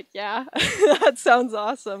both like, yeah, that sounds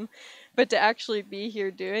awesome. But to actually be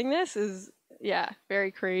here doing this is, yeah,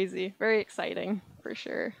 very crazy, very exciting for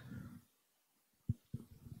sure.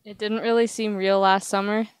 It didn't really seem real last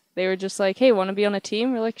summer. They were just like, hey, want to be on a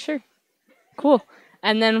team? We're like, sure, cool.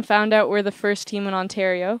 And then found out we're the first team in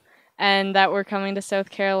Ontario and that we're coming to South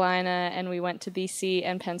Carolina, and we went to BC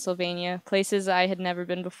and Pennsylvania, places I had never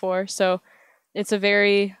been before. So it's a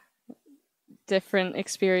very different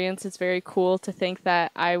experience. It's very cool to think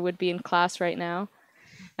that I would be in class right now,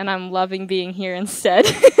 and I'm loving being here instead.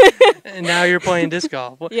 And now you're playing disc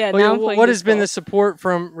golf. Yeah, now I'm playing what has disc been the golf. support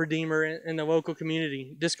from Redeemer in the local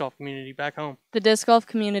community, disc golf community back home? The disc golf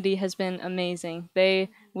community has been amazing.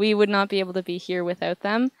 We would not be able to be here without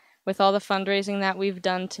them. With all the fundraising that we've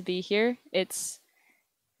done to be here, it's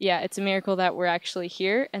a miracle that we're actually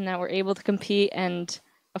here and that we're able to compete and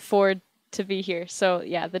afford to be here. So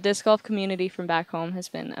yeah, the disc golf community from back home has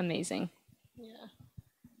been amazing. Yeah.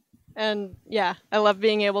 And yeah, I love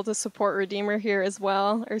being able to support Redeemer here as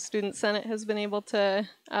well. Our Student Senate has been able to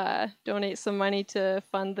donate some money to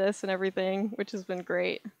fund this and everything, which has been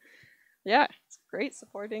great. Yeah, it's great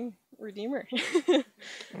supporting Redeemer.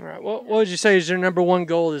 All right. What would you say is your number one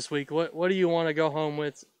goal this week? What do you want to go home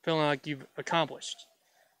with feeling like you've accomplished?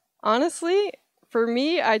 Honestly, for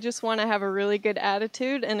me, I just want to have a really good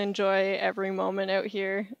attitude and enjoy every moment out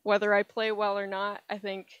here, whether I play well or not. I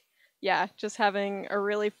think, yeah, just having a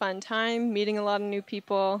really fun time, meeting a lot of new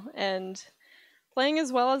people, and playing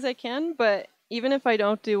as well as I can. But even if I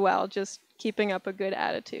don't do well, just keeping up a good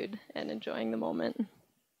attitude and enjoying the moment.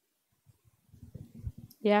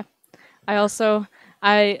 Yeah.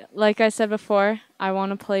 Like I said before, I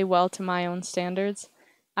want to play well to my own standards.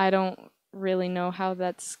 I don't really know how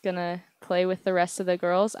that's going to play with the rest of the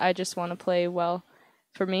girls. I just want to play well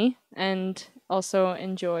for me and also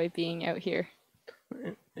enjoy being out here.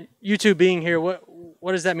 You two being here,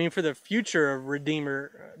 what does that mean for the future of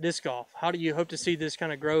Redeemer disc golf? How do you hope to see this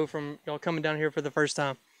kind of grow from y'all coming down here for the first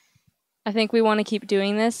time? I think we want to keep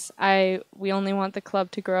doing this. We only want the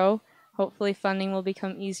club to grow. Hopefully funding will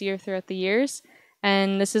become easier throughout the years.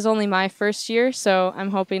 And this is only my first year, so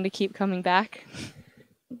I'm hoping to keep coming back.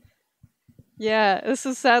 Yeah, this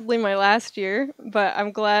is sadly my last year, but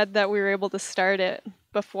I'm glad that we were able to start it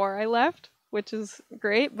before I left, which is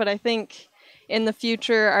great. But I think in the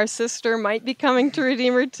future, our sister might be coming to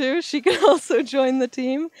Redeemer too. She could also join the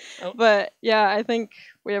team. Oh. But yeah, I think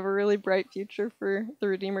we have a really bright future for the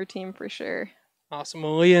Redeemer team for sure. Awesome.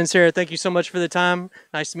 Well, Leah and Sarah, thank you so much for the time.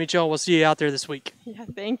 Nice to meet y'all. We'll see you out there this week. Yeah,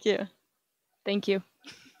 thank you. Thank you.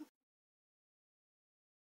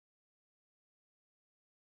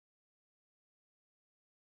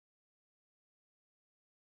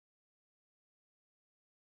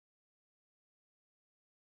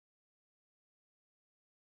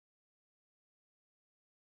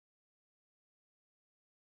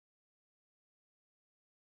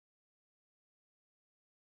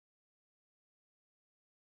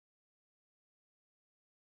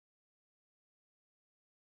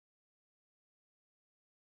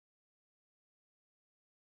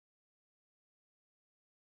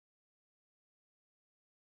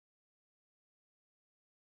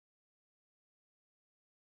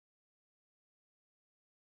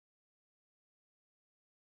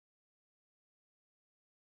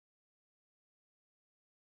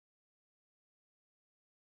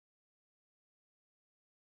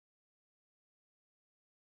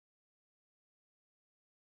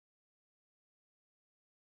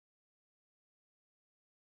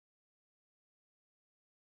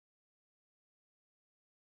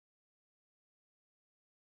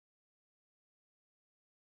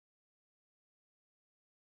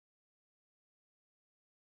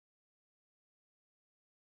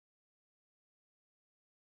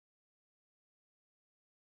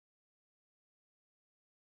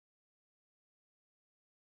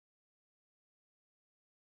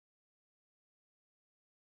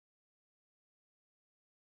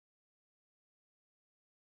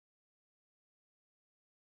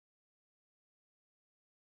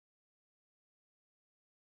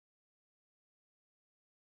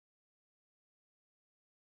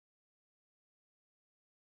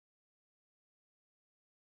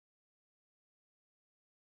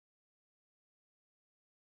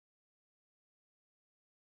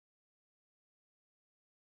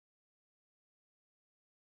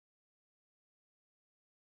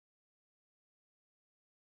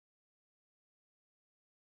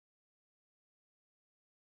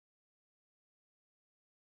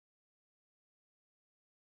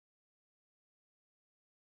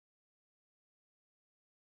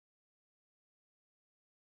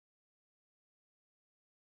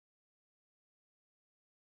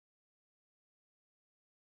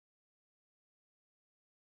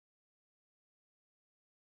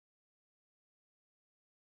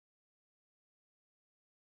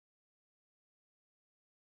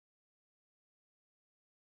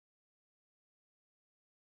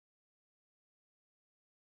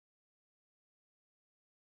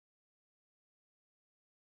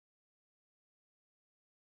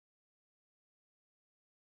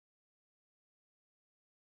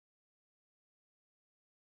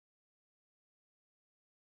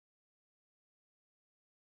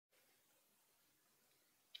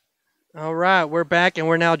 All right, we're back, and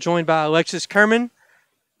we're now joined by Alexis Kerman,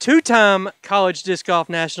 two-time college disc golf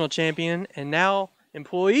national champion, and now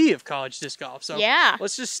employee of college disc golf. So Yeah.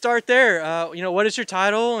 let's just start there. What is your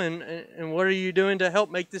title, and what are you doing to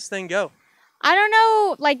help make this thing go? I don't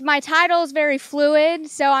know, like my title is very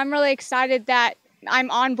fluid, so I'm really excited that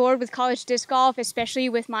I'm on board with college disc golf, especially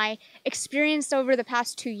with my experience over the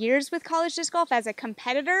past 2 years with college disc golf as a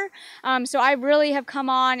competitor. So I really have come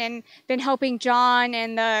on and been helping John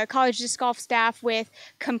and the college disc golf staff with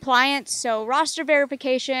compliance, so roster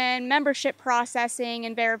verification, membership processing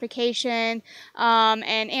and verification, and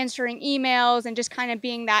answering emails and just kind of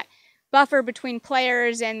being that buffer between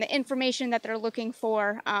players and the information that they're looking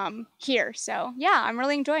for here. So yeah, I'm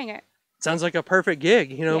really enjoying it. Sounds like a perfect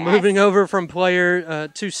gig, Yes. moving over from player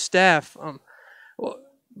to staff.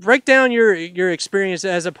 Break down your experience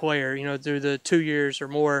as a player, through the 2 years or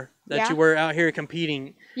more that you were out here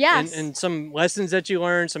competing. Yes. And some lessons that you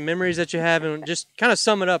learned, some memories that you have, and just kind of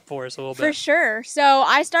sum it up for us a little bit. For sure. So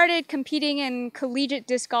I started competing in collegiate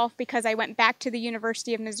disc golf because I went back to the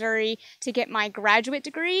University of Missouri to get my graduate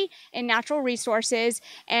degree in natural resources,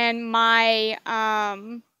 and my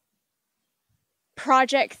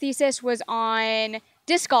project thesis was on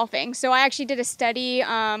disc golfing. So I actually did a study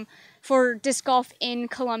for disc golf in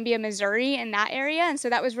Columbia, Missouri, in that area, and so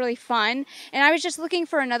that was really fun. And I was just looking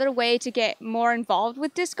for another way to get more involved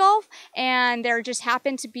with disc golf, and there just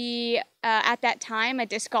happened to be at that time a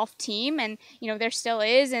disc golf team, and there still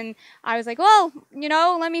is, and I was like, well,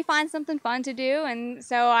 let me find something fun to do. And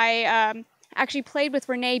so I actually played with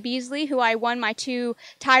Renee Beasley, who I won my 2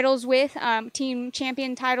 titles with, team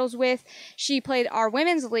champion titles with. She played our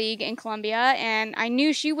women's league in Columbia, and I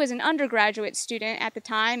knew she was an undergraduate student at the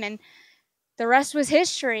time, and the rest was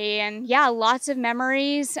history. And yeah, lots of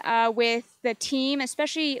memories with the team,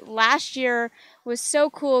 especially last year was so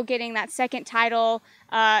cool getting that second title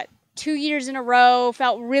 2 years in a row.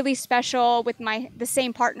 Felt really special with the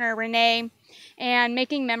same partner, Renee. And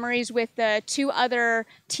making memories with the 2 other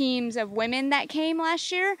teams of women that came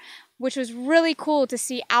last year, which was really cool to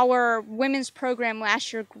see our women's program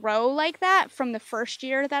last year grow like that from the first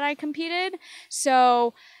year that I competed.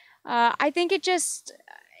 So I think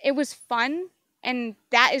it was fun, and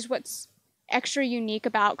that is what's extra unique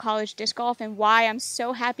about college disc golf and why I'm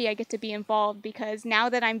so happy I get to be involved, because now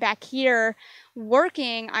that I'm back here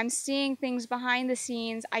working, I'm seeing things behind the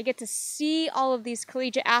scenes. I get to see all of these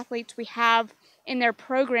collegiate athletes we have in their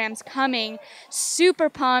programs coming, super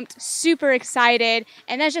pumped, super excited,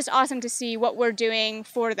 and that's just awesome to see what we're doing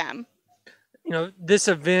for them. This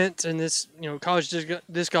event and this, college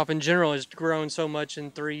disc golf in general has grown so much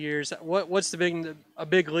in 3 years. What's a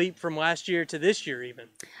big leap from last year to this year even?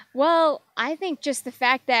 Well, I think just the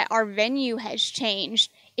fact that our venue has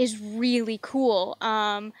changed is really cool.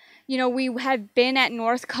 We had been at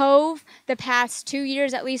North Cove the past 2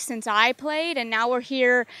 years, at least since I played, and now we're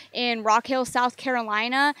here in Rock Hill, South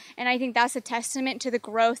Carolina, and I think that's a testament to the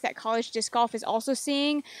growth that college disc golf is also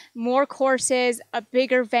seeing. More courses, a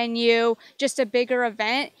bigger venue, just a bigger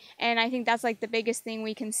event, and I think that's like the biggest thing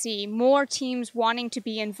we can see. More teams wanting to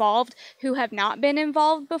be involved who have not been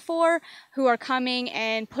involved before, who are coming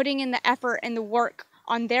and putting in the effort and the work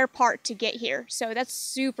on their part to get here. So that's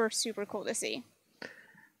super, super cool to see.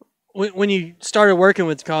 When you started working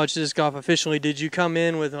with college disc golf officially, did you come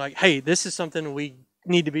in with like, hey, this is something we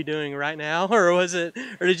need to be doing right now, or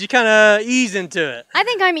did you kind of ease into it? I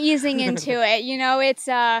think I'm easing into it. It's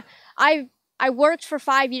I worked for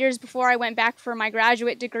 5 years before I went back for my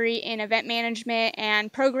graduate degree in event management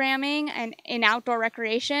and programming and in outdoor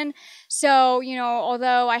recreation. So,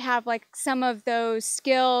 although I have like some of those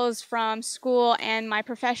skills from school and my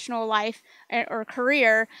professional life or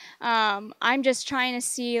career, I'm just trying to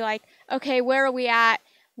see like, okay, where are we at?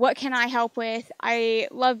 What can I help with? I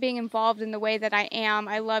love being involved in the way that I am.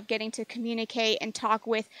 I love getting to communicate and talk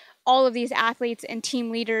with all of these athletes and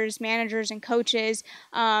team leaders, managers, and coaches.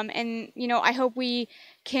 I hope we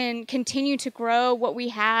can continue to grow what we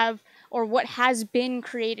have or what has been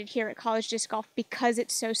created here at College Disc Golf because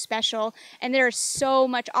it's so special. And there is so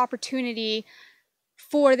much opportunity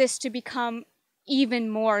for this to become even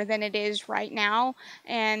more than it is right now.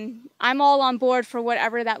 And I'm all on board for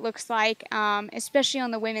whatever that looks like, especially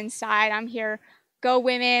on the women's side. I'm here. Go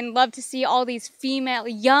women. Love to see all these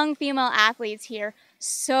young female athletes here.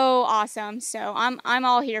 So awesome. So I'm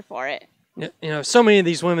all here for it. So many of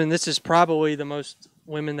these women, this is probably the most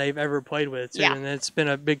women they've ever played with too. Yeah. And it's been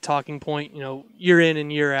a big talking point, year in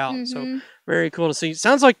and year out. Mm-hmm. So very cool to see.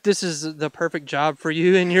 Sounds like this is the perfect job for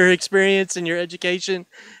you and your experience and your education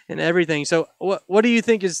and everything. So what do you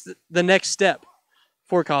think is the next step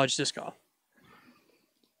for college disc golf?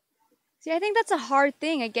 See, I think that's a hard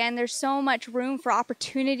thing. Again, there's so much room for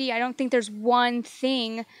opportunity. I don't think there's one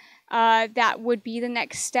thing that would be the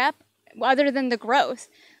next step other than the growth.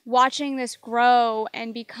 Watching this grow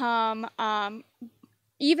and become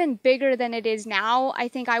even bigger than it is now. I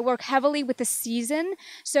think I work heavily with the season,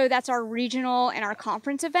 so that's our regional and our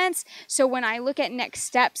conference events. So when I look at next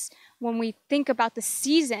steps, when we think about the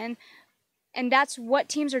season, and that's what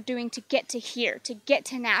teams are doing to get to here, to get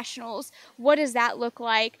to nationals. What does that look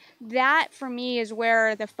like? That, for me, is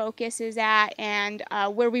where the focus is at and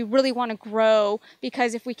where we really want to grow,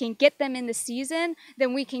 because if we can get them in the season,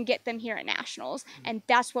 then we can get them here at nationals, and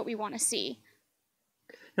that's what we want to see.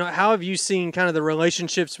 You know, how have you seen kind of the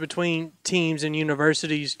relationships between teams and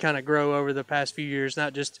universities kind of grow over the past few years,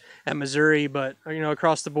 not just at Missouri, but, you know,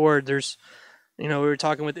 across the board? There's, you know, we were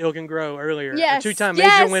talking with Ilkin Grow earlier, yes, a two-time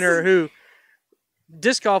yes. major winner who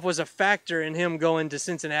disc golf was a factor in him going to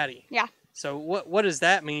Cincinnati. Yeah. So what does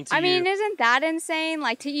that mean to you? I mean, isn't that insane?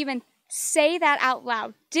 Like, to even say that out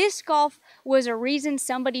loud. Disc golf was a reason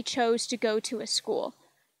somebody chose to go to a school.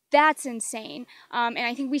 That's insane. And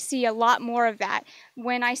I think we see a lot more of that.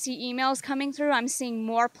 When I see emails coming through, I'm seeing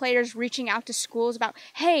more players reaching out to schools about,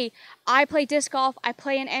 hey, I play disc golf, I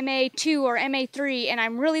play an MA2 or MA3, and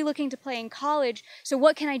I'm really looking to play in college. So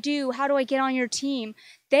what can I do? How do I get on your team?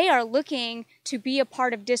 They are looking to be a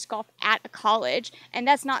part of disc golf at a college. And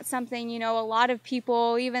that's not something, you know, a lot of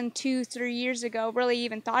people even 2-3 years ago really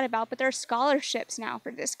even thought about, but there are scholarships now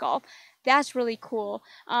for disc golf. That's really cool.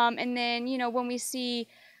 And then, you know, when we see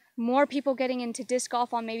more people getting into disc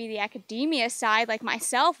golf on maybe the academia side, like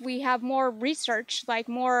myself, we have more research, like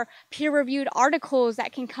more peer-reviewed articles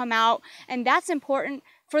that can come out, and that's important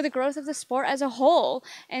for the growth of the sport as a whole.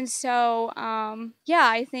 And so, yeah,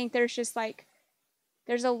 I think there's just like,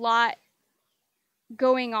 there's a lot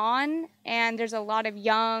going on, and there's a lot of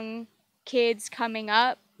young kids coming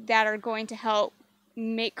up that are going to help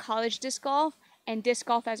make college disc golf and disc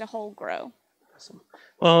golf as a whole grow. Awesome.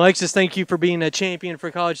 Well, Alexis, thank you for being a champion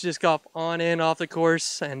for college disc golf on and off the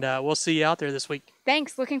course, and we'll see you out there this week.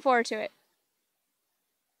 Thanks. Looking forward to it.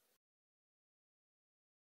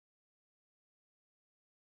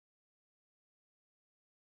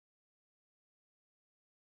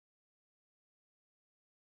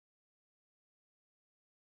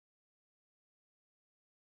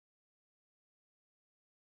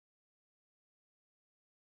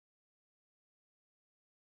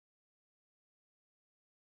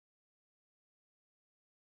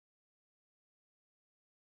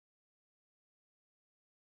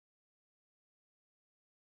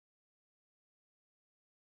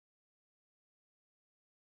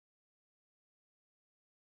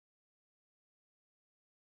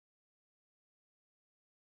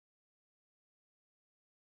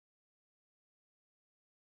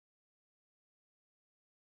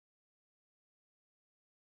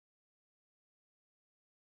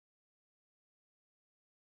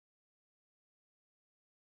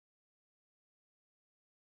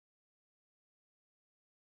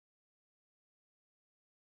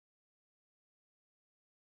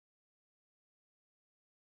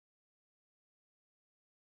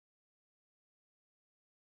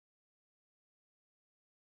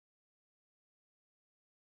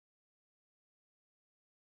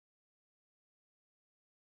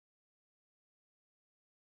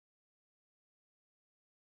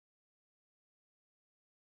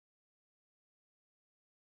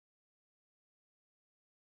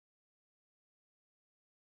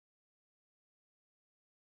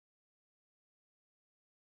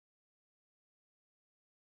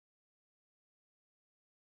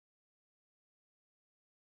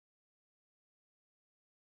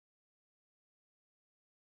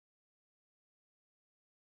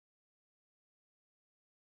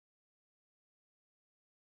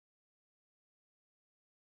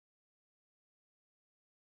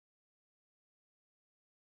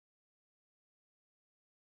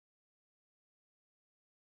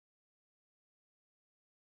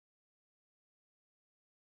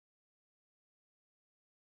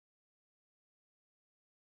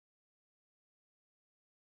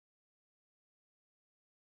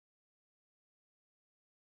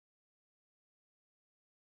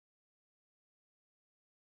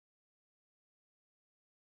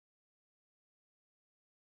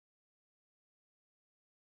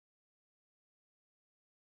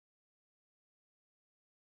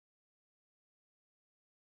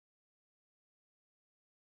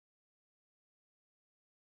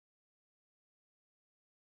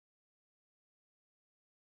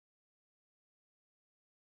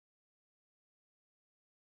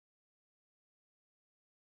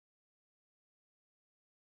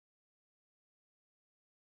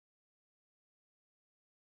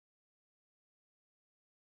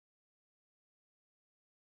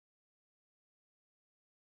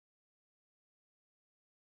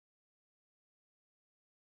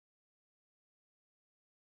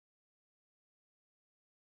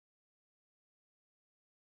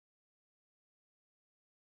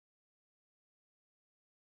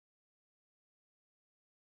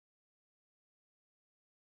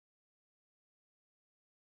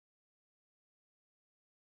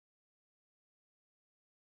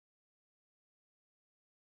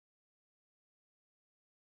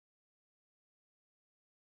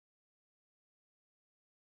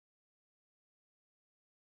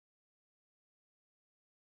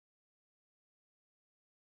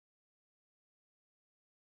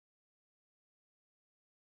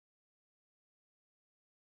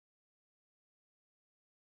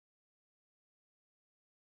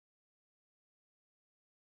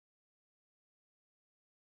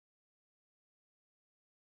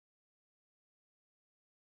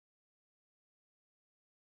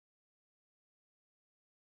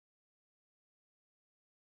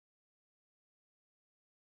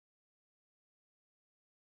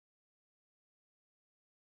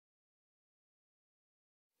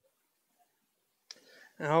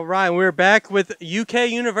 All right, we're back with UK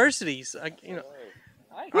universities. All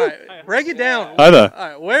right, break it down. Hi there. All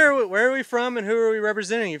right, where are we from and who are we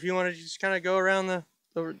representing? If you want to just kind of go around the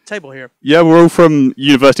table here. Yeah, we're all from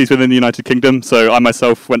universities within the United Kingdom. So I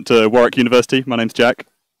myself went to Warwick University. My name's Jack.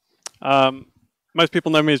 Most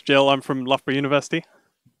people know me as Jill. I'm from Loughborough University.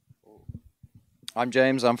 I'm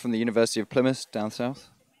James. I'm from the University of Plymouth, down south.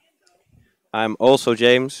 I'm also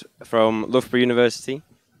James from Loughborough University.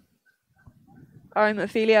 I'm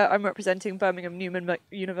Ophelia. I'm representing Birmingham Newman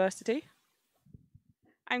University.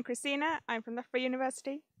 I'm Christina. I'm from Loughborough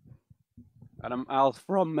University. And I'm Al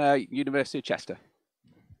from University of Chester.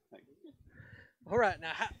 All right,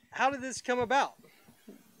 now how did this come about?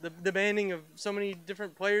 The banding of so many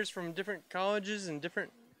different players from different colleges and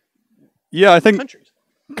different Yeah, I think countries.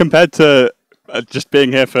 Compared to just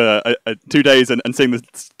being here for 2 days and seeing the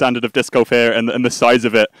standard of disc golf here and the size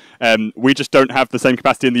of it, we just don't have the same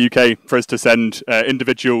capacity in the UK for us to send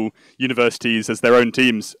individual universities as their own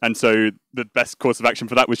teams. And so the best course of action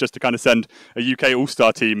for that was just to kind of send a UK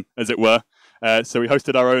all-star team, as it were. So we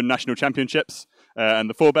hosted our own national championships, and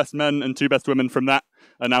the 4 best men and 2 best women from that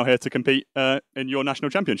are now here to compete in your national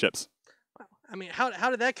championships. I mean, how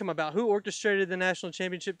did that come about? Who orchestrated the national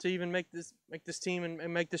championship to even make this team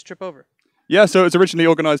and make this trip over? Yeah, so it was originally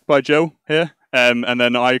organised by Jill here, and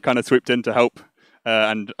then I kind of swooped in to help,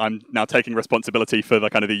 and I'm now taking responsibility for the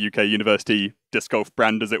kind of the UK university disc golf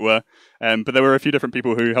brand, as it were. But there were a few different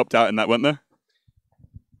people who helped out in that, weren't there?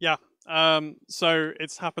 Yeah. So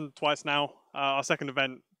it's happened twice now. Our second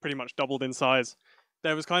event pretty much doubled in size.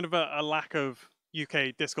 There was kind of a lack of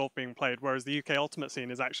UK disc golf being played, whereas the UK ultimate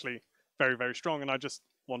scene is actually very, very strong, and I just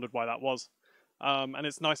wondered why that was. And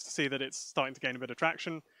it's nice to see that it's starting to gain a bit of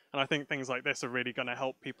traction. And I think things like this are really going to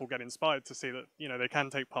help people get inspired to see that, they can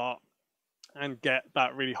take part and get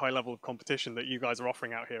that really high level of competition that you guys are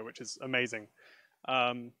offering out here, which is amazing.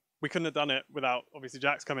 We couldn't have done it without, obviously,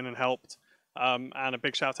 Jack's come in and helped. And a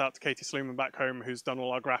big shout out to Katie Sullivan back home, who's done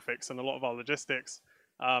all our graphics and a lot of our logistics.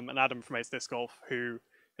 And Adam from Ace Disc Golf, who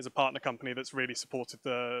is a partner company that's really supported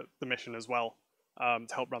the mission as well,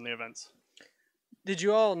 to help run the events. Did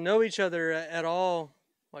you all know each other at all?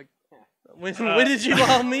 Like, when did you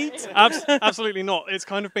all meet? Absolutely not. It's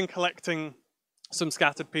kind of been collecting some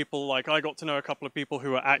scattered people. Like, I got to know a couple of people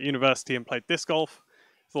who were at university and played disc golf.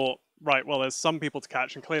 Thought, right, well, there's some people to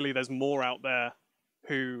catch, and clearly there's more out there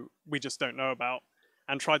who we just don't know about,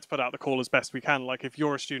 and tried to put out the call as best we can. Like, if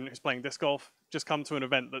you're a student who's playing disc golf, just come to an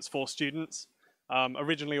event that's for students.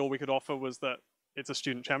 Originally, all we could offer was that it's a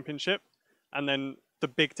student championship, and then the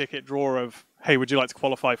big ticket draw of, hey, would you like to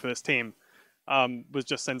qualify for this team, was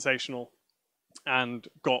just sensational, and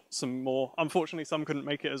got some more. Unfortunately, some couldn't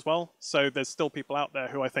make it as well, so there's still people out there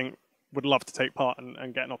who I think would love to take part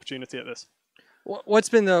and get an opportunity at this. What's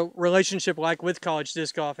been the relationship like with college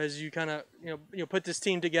disc golf as you kind of put this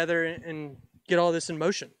team together and get all this in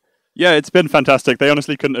motion? Yeah, it's been fantastic. They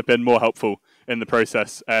honestly couldn't have been more helpful in the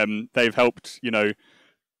process. They've helped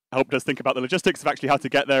us think about the logistics of actually how to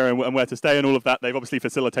get there and where to stay and all of that. They've obviously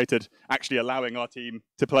facilitated actually allowing our team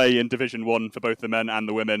to play in Division 1 for both the men and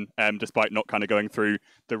the women, despite not kind of going through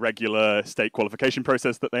the regular state qualification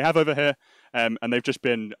process that they have over here. And they've just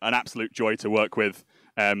been an absolute joy to work with.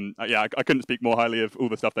 I couldn't speak more highly of all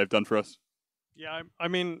the stuff they've done for us. Yeah, I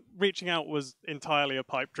mean, reaching out was entirely a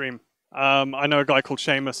pipe dream. I know a guy called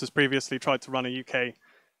Seamus has previously tried to run a UK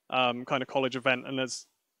kind of college event and has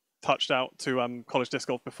touched out to college disc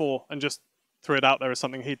golf before and just threw it out there as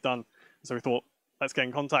something he'd done. So we thought, let's get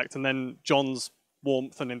in contact. And then John's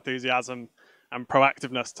warmth and enthusiasm and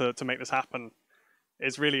proactiveness to make this happen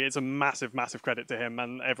is it's a massive, massive credit to him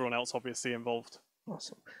and everyone else obviously involved.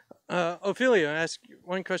 Awesome. Ophelia, I ask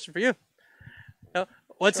one question for you.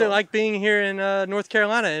 What's it like being here in North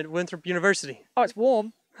Carolina at Winthrop University? Oh, it's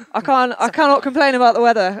warm. I cannot complain about the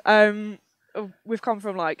weather. We've come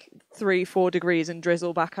from like 3-4 degrees and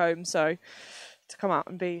drizzle back home, so to come out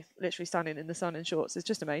and be literally standing in the sun in shorts is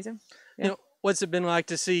just amazing. Yeah. What's it been like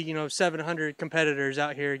to see 700 competitors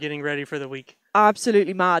out here getting ready for the week?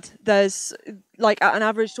 Absolutely mad. There's like at an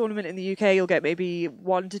average tournament in the UK, you'll get maybe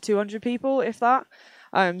 100 to 200 people, if that.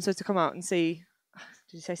 So to come out and see,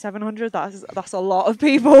 did you say 700? That's a lot of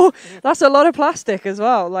people. That's a lot of plastic as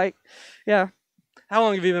well. Like, yeah. How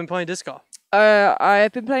long have you been playing disc golf?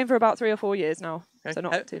 I've been playing for about 3 or 4 years now, so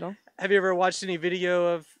not too long. Have you ever watched any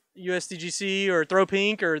video of USDGC or Throw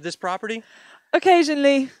Pink or this property?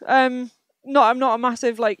 Occasionally. I'm not a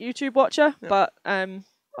massive YouTube watcher, but I'll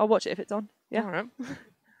watch it if it's on. Yeah. All right.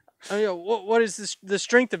 What is the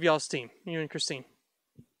strength of y'all's team, you and Christine?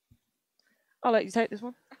 I'll let you take this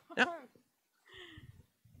one. Yeah.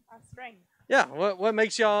 Our strength. Yeah. What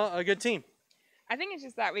makes y'all a good team? I think it's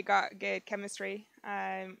just that we got good chemistry.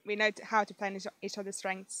 We know how to play on each other's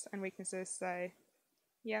strengths and weaknesses. So,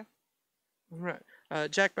 yeah. All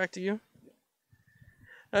right, Jack, back to you.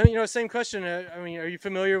 Same question. I mean, are you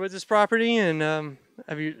familiar with this property, and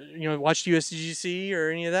have you watched USDGC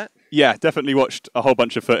or any of that? Yeah, definitely watched a whole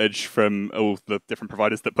bunch of footage from all the different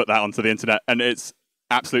providers that put that onto the internet, and it's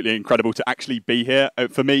absolutely incredible to actually be here.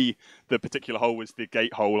 For me, the particular hole was the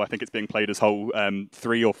gate hole. I think it's being played as hole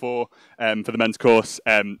 3 or 4 for the men's course,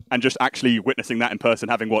 and just actually witnessing that in person,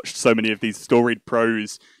 having watched so many of these storied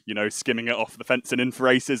pros, skimming it off the fence and in for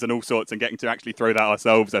races and all sorts, and getting to actually throw that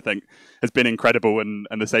ourselves, I think has been incredible. And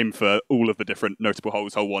the same for all of the different notable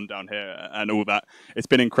holes, hole 1 down here and all that. It's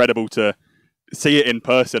been incredible to see it in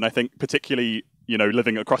person. I think particularly,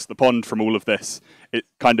 living across the pond from all of this, it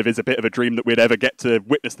kind of is a bit of a dream that we'd ever get to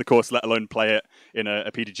witness the course, let alone play it in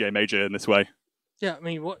a PDGA major in this way. Yeah, I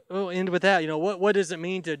mean, we'll end with that. What does it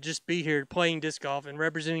mean to just be here playing disc golf and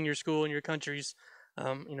representing your school and your countries,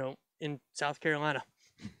 in South Carolina?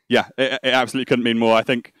 Yeah, it absolutely couldn't mean more. I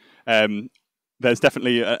think there's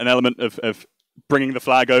definitely an element of bringing the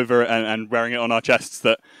flag over and wearing it on our chests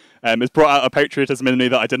that has brought out a patriotism in me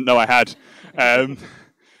that I didn't know I had.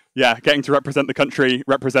 Yeah, getting to represent the country,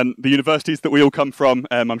 represent the universities that we all come from.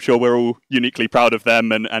 I'm sure we're all uniquely proud of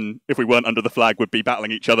them, and if we weren't under the flag, would be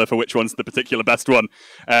battling each other for which one's the particular best one.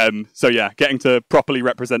 So yeah, getting to properly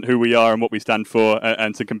represent who we are and what we stand for,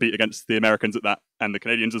 and to compete against the Americans at that, and the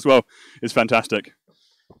Canadians as well, is fantastic.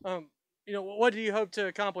 What do you hope to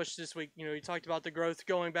accomplish this week? You talked about the growth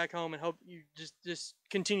going back home, and hope you just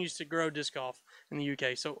continues to grow disc golf in the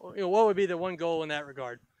UK. So, what would be the one goal in that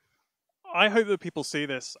regard? I hope that people see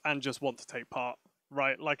this and just want to take part,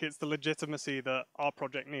 right? Like, it's the legitimacy that our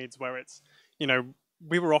project needs, where it's,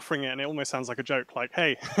 we were offering it and it almost sounds like a joke, like,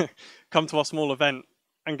 hey, come to our small event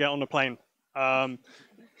and get on a plane.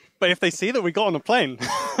 But if they see that we got on a plane,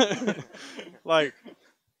 like,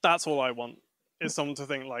 that's all I want, is someone to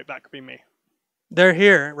think, like, that could be me. They're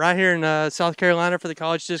here, right here in South Carolina for the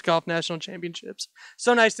College Disc Golf National Championships.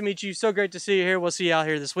 So nice to meet you. So great to see you here. We'll see you out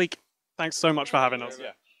here this week. Thanks so much for having us.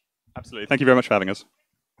 Yeah, absolutely. Thank you very much for having us.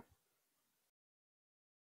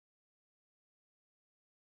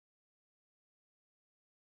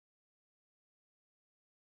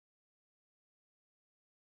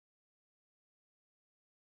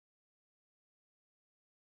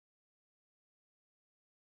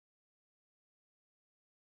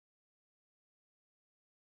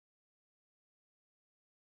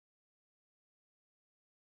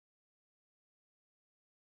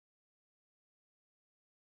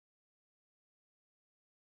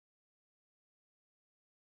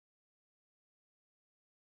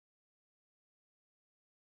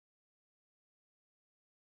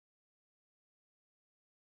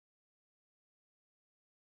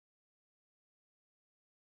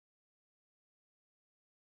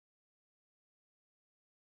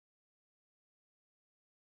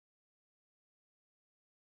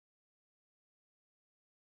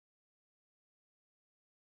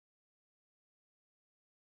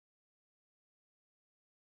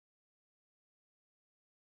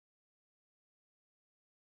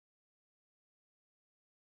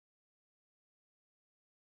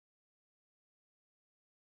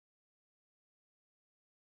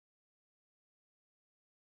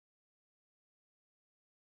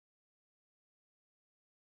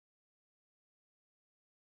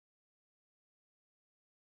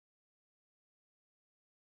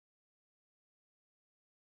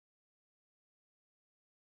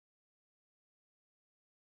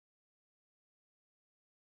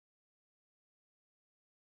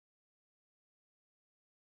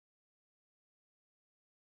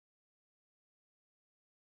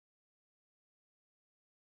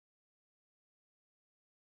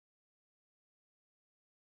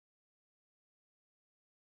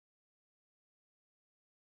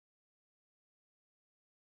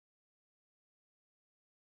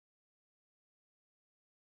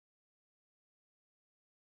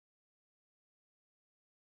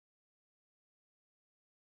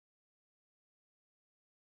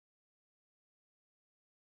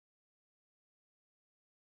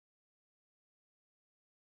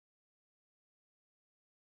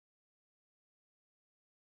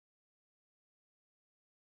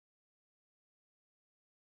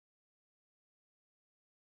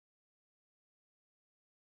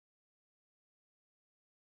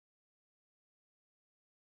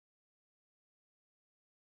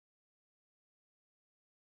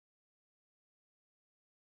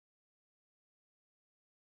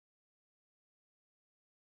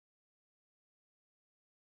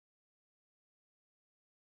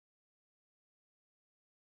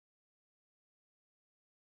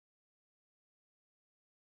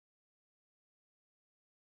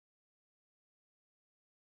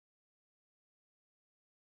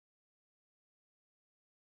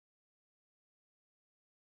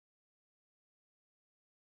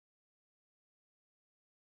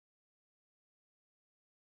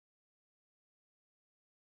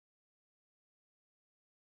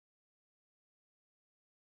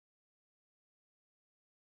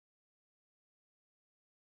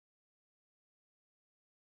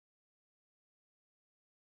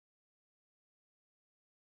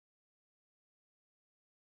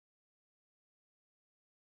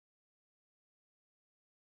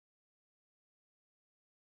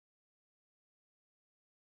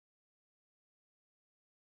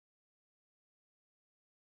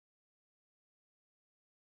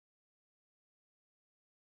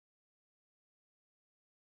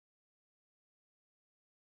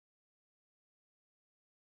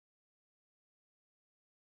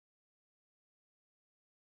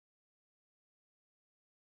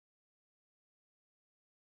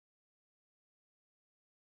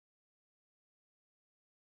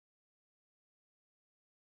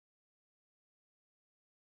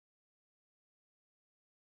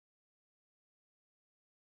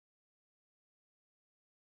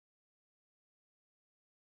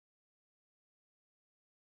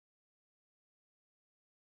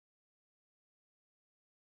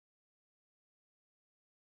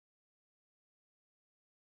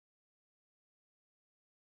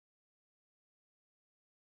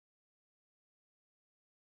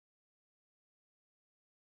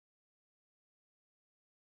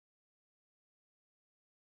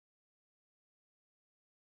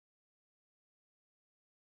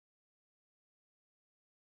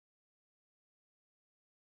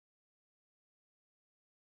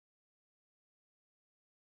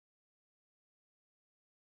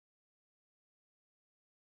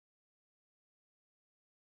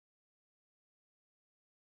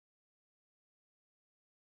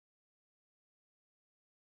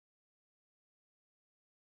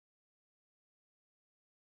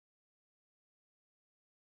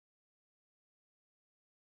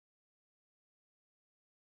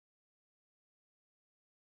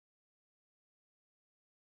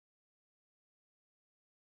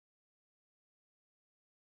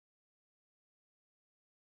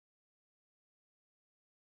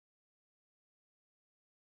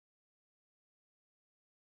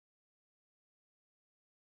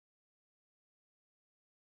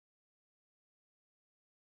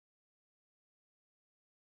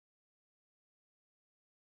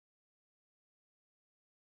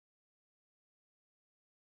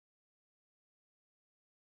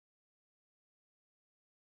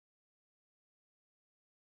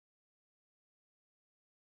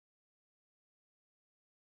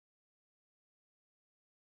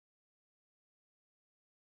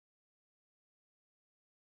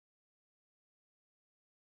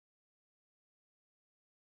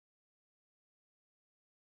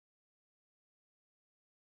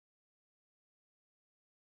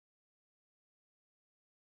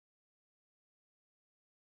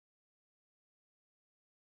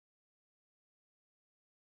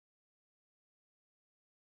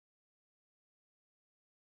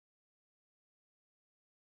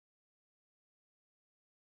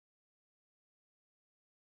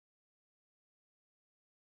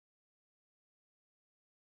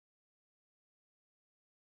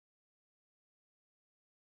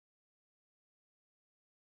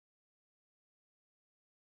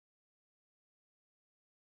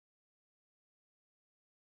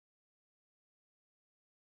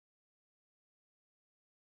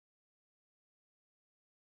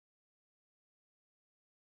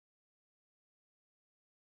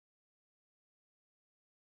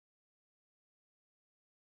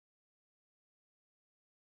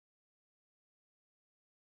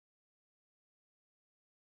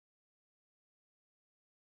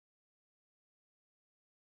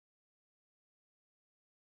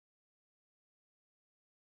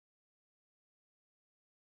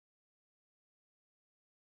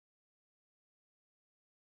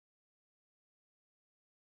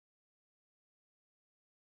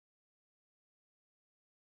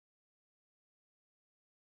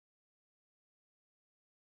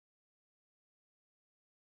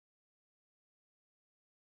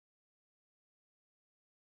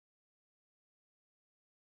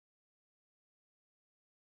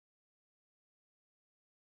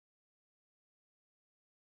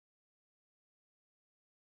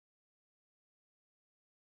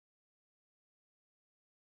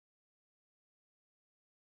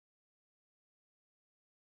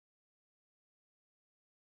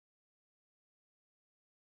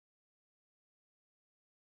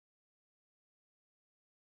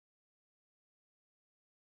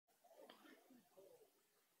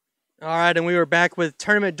 All right, and we were back with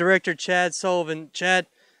tournament director Chad Sullivan. Chad,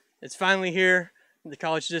 it's finally here, the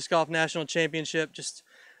College Disc Golf National Championship. Just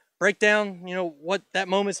break down, what that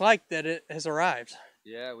moment's like that it has arrived.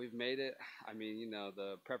 Yeah, we've made it. I mean,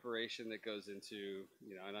 the preparation that goes into,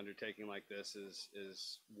 an undertaking like this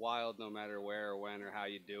is wild no matter where or when or how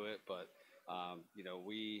you do it. But,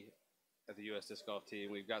 we at the U.S. Disc Golf team,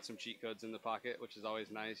 we've got some cheat codes in the pocket, which is always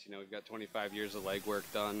nice. We've got 25 years of legwork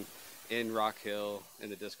done in Rock Hill, in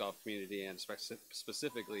the disc golf community, and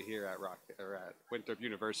specifically here at Winthrop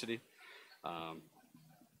University.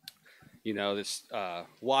 It's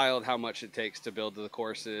wild how much it takes to build the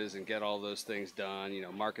courses and get all those things done,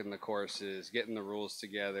 marking the courses, getting the rules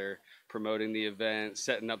together, promoting the event,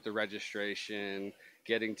 setting up the registration,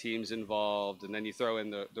 getting teams involved, and then you throw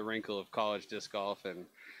in the wrinkle of college disc golf and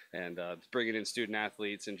bringing in student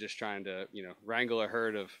athletes and just trying to, wrangle a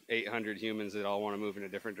herd of 800 humans that all want to move in a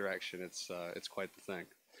different direction. It's quite the thing.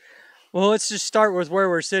 Well, let's just start with where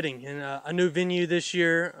we're sitting in a new venue this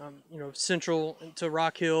year, central to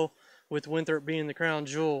Rock Hill, with Winthrop being the crown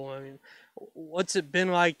jewel. I mean, what's it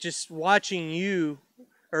been like just watching you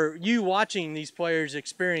watching these players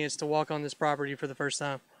experience to walk on this property for the first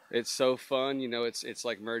time? It's so fun. It's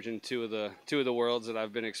like merging two of the worlds that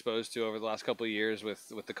I've been exposed to over the last couple of years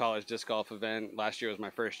with the college disc golf event. Last year was my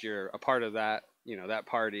first year a part of that, that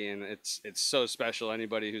party, and it's so special.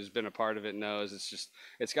 Anybody who's been a part of it knows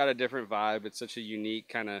it's got a different vibe. It's such a unique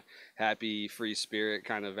kind of happy, free spirit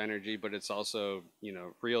kind of energy, but it's also,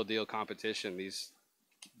 real deal competition. These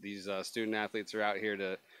student athletes are out here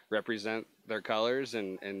to represent their colors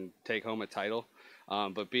and take home a title,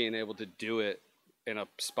 but being able to do it in a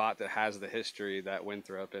spot that has the history that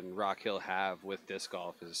Winthrop and Rock Hill have with disc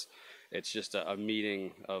golf it's just a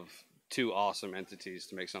meeting of two awesome entities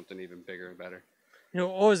to make something even bigger and better.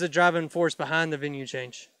 What was the driving force behind the venue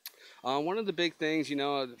change? One of the big things,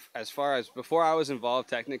 as far as before I was involved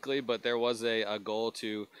technically, but there was a goal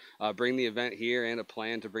to bring the event here and a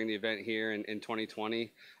plan to bring the event here in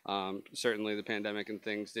 2020. Certainly the pandemic and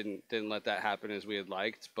things didn't let that happen as we had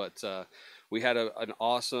liked, but we had an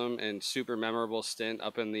awesome and super memorable stint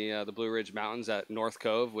up in the Blue Ridge Mountains at North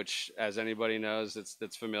Cove, which, as anybody knows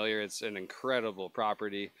that's familiar, it's an incredible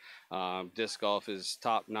property. Disc golf is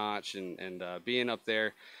top notch, and being up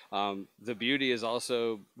there, the beauty is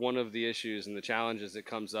also one of the issues and the challenges that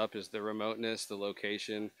comes up is the remoteness, the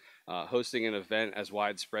location. Hosting an event as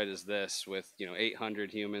widespread as this with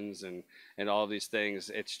 800 humans and all these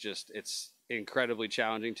things, it's incredibly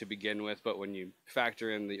challenging to begin with, but when you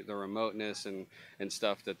factor in the remoteness and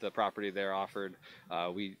stuff that the property there offered,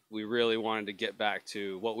 we really wanted to get back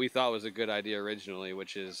to what we thought was a good idea originally,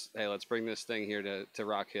 which is, hey, let's bring this thing here to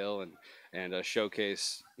Rock Hill and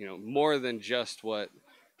showcase more than just what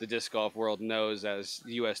the disc golf world knows as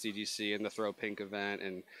USDGC and the Throw Pink event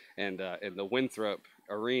and the Winthrop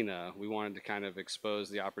arena. We wanted to kind of expose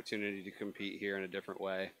the opportunity to compete here in a different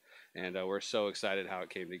way, and we're so excited how it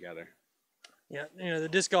came together. Yeah, the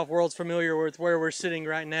disc golf world's familiar with where we're sitting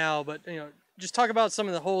right now, but just talk about some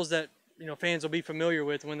of the holes that fans will be familiar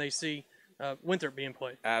with when they see Winthrop being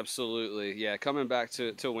played. Absolutely, yeah. Coming back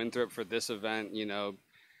to Winthrop for this event,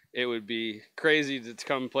 it would be crazy to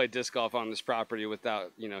come play disc golf on this property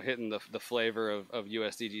without hitting the flavor of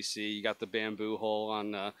USDGC. You got the bamboo hole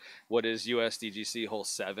on what is USDGC hole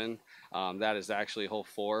 7. That is actually hole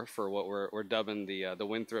 4 for what we're dubbing the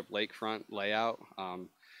Winthrop Lakefront layout.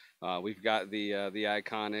 We've got the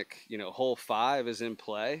iconic, hole 5 is in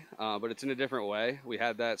play, but it's in a different way. We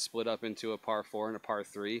had that split up into a par 4 and a par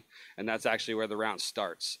 3, and that's actually where the round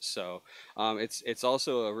starts. So it's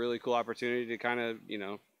also a really cool opportunity to kind of,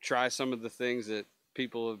 try some of the things that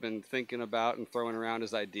people have been thinking about and throwing around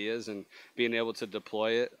as ideas and being able to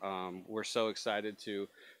deploy it. We're so excited to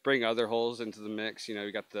bring other holes into the mix.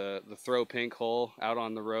 We got the Throw Pink hole out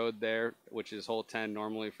on the road there, which is hole 10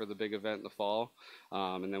 normally for the big event in the fall.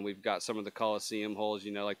 And then we've got some of the Coliseum holes,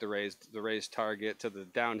 like the raised target to the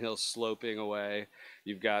downhill sloping away.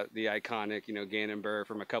 You've got the iconic, Gannon Burr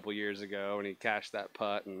from a couple years ago, and he cashed that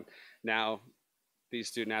putt. And now these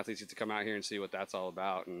student athletes get to come out here and see what that's all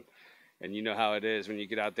about. And you know how it is when you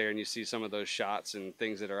get out there and you see some of those shots and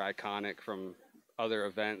things that are iconic from other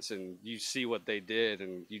events, and you see what they did,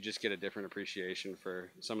 and you just get a different appreciation for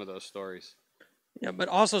some of those stories. Yeah, but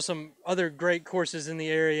also some other great courses in the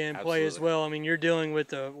area and play as well. I mean, you're dealing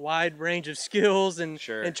with a wide range of skills and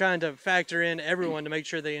trying to factor in everyone to make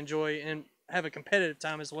sure they enjoy and have a competitive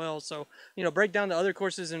time as well. So, break down the other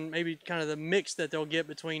courses and maybe kind of the mix that they'll get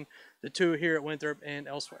between the two here at Winthrop and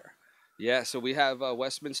elsewhere. Yeah, so we have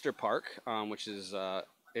Westminster Park, which is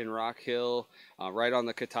in Rock Hill, right on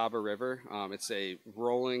the Catawba River. It's a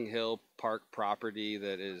rolling hill park property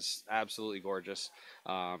that is absolutely gorgeous.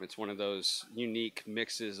 It's one of those unique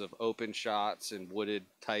mixes of open shots and wooded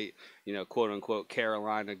tight, quote unquote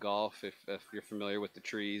Carolina golf, if you're familiar with the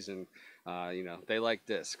trees, and they like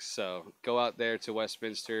discs. So go out there to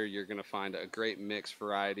Westminster. You're going to find a great mix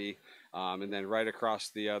variety. And then right across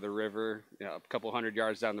the river, a couple hundred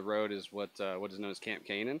yards down the road, is what is known as Camp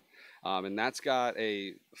Canaan. And that's got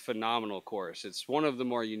a phenomenal course. It's one of the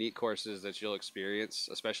more unique courses that you'll experience,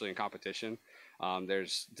 especially in competition.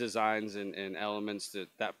 There's designs and elements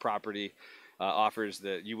that property offers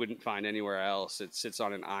that you wouldn't find anywhere else. It sits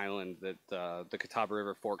on an island that the Catawba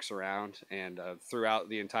River forks around, and throughout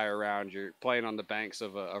the entire round, you're playing on the banks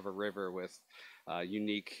of a river with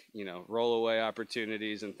unique, rollaway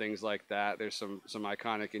opportunities and things like that. There's some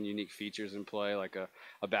iconic and unique features in play, like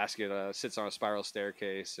a basket sits on a spiral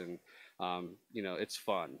staircase, and it's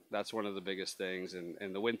fun. That's one of the biggest things.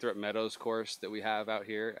 And the Winthrop Meadows course that we have out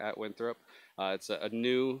here at Winthrop, it's a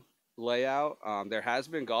new layout. There has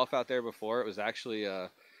been golf out there before. It was actually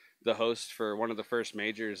the host for one of the first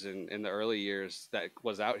majors in the early years that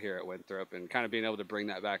was out here at Winthrop, and kind of being able to bring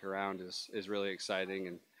that back around is really exciting.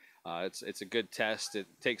 And it's a good test. It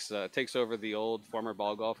takes over the old former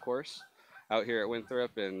ball golf course out here at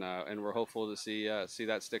Winthrop, and we're hopeful to see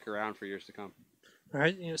that stick around for years to come. All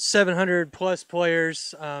right, 700 plus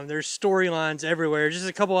players. There's storylines everywhere. Just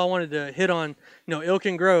a couple I wanted to hit on.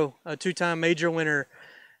 Ilkin Grow, a two-time major winner,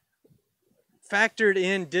 factored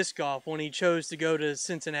in disc golf when he chose to go to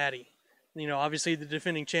Cincinnati. Obviously the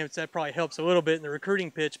defending champs, that probably helps a little bit in the recruiting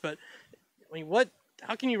pitch. But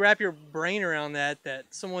how can you wrap your brain around that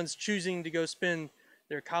someone's choosing to go spend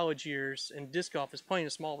their college years and disc golf is playing a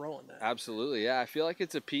small role in that? Absolutely, yeah. I feel like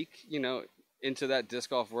it's a peek, into that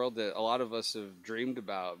disc golf world that a lot of us have dreamed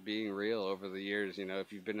about being real over the years.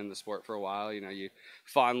 If you've been in the sport for a while, you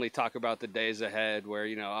fondly talk about the days ahead where,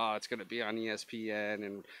 it's going to be on ESPN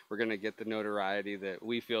and we're going to get the notoriety that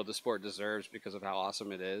we feel the sport deserves because of how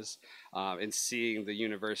awesome it is. And seeing the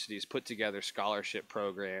universities put together scholarship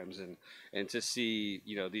programs and to see,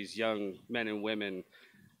 these young men and women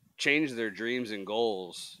change their dreams and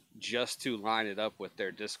goals just to line it up with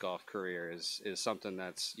their disc golf career is something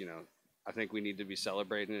that's, I think we need to be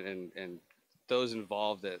celebrating, and those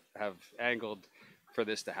involved that have angled for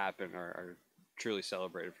this to happen are truly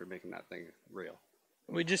celebrated for making that thing real.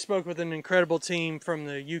 We just spoke with an incredible team from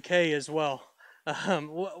the UK as well.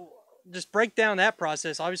 Just break down that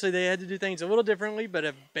process. Obviously, they had to do things a little differently, but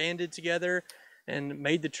have banded together and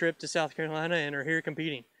made the trip to South Carolina and are here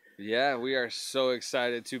competing. Yeah, we are so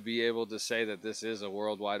excited to be able to say that this is a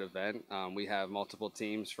worldwide event. We have multiple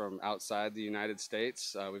teams from outside the United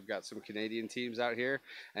States. We've got some Canadian teams out here,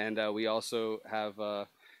 and we also have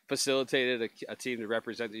facilitated a team to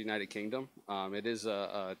represent the United Kingdom. It is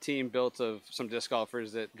a team built of some disc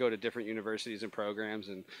golfers that go to different universities and programs,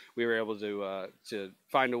 and we were able to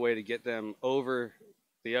find a way to get them over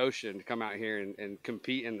the ocean to come out here and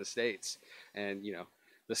compete in the States. And,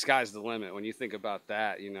 the sky's the limit when you think about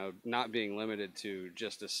that. Not being limited to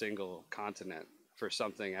just a single continent for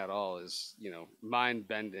something at all is, mind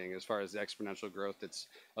bending as far as the exponential growth that's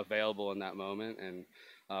available in that moment. And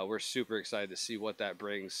we're super excited to see what that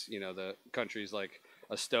brings. The countries like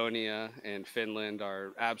Estonia and Finland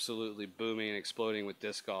are absolutely booming and exploding with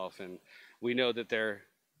disc golf, and we know that they're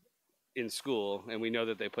in school and we know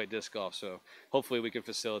that they play disc golf. So hopefully we can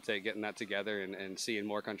facilitate getting that together and seeing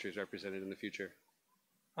more countries represented in the future.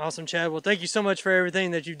 Awesome, Chad. Well, thank you so much for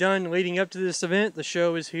everything that you've done leading up to this event. The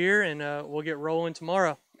show is here, and we'll get rolling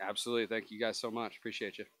tomorrow. Absolutely. Thank you guys so much.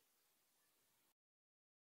 Appreciate you.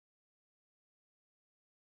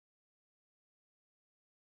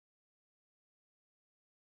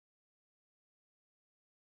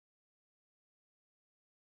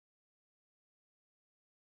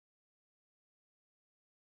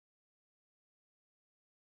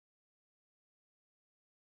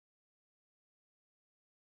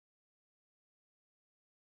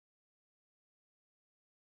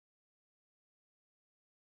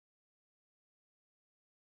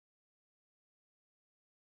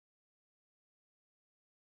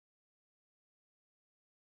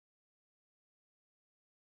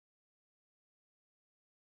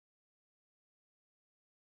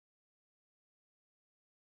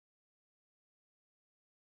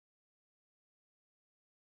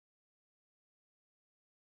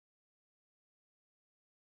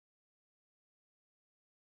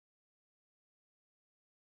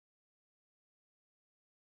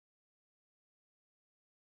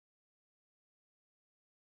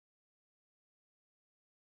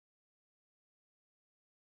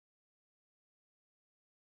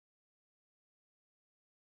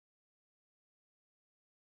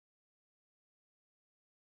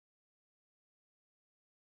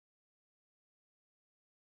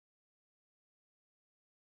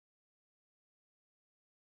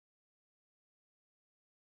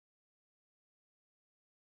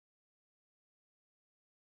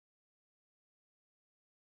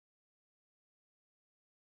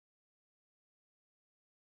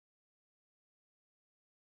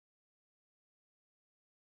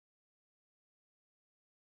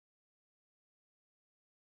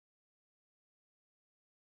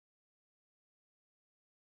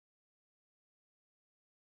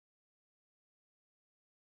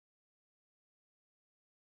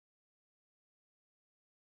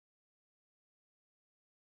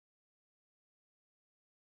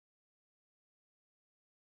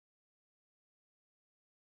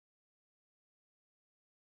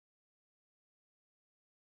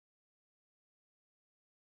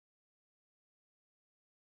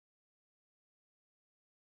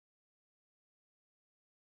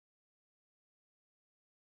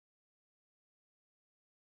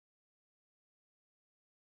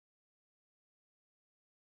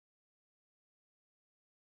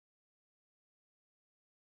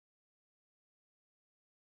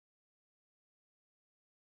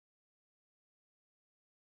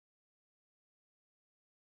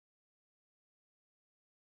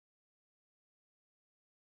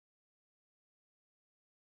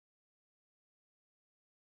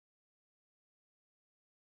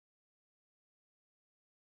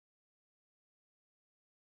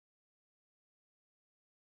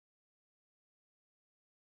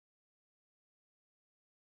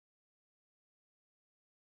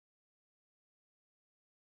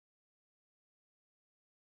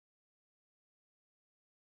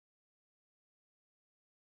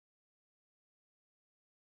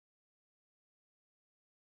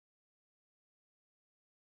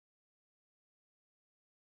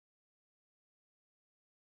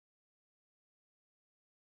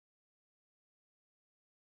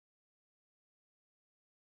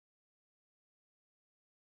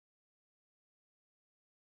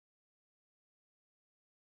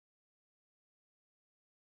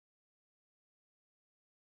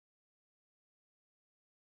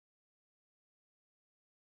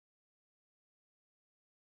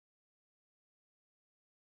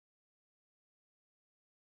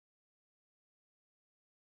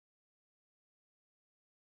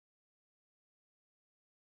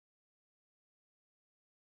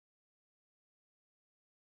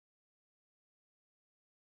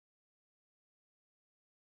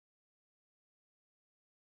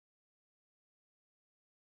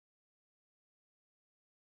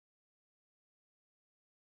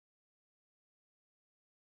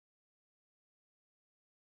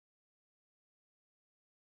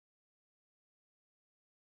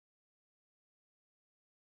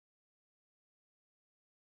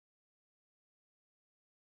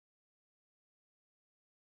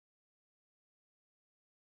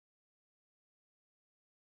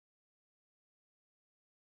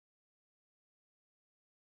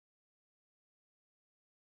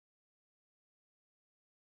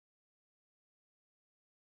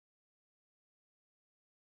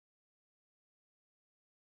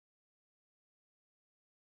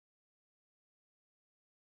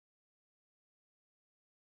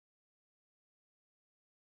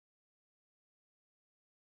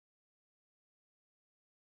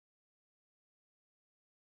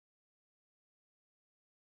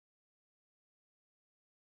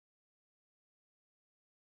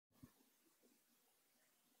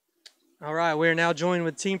 All right, we are now joined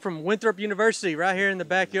with a team from Winthrop University right here in the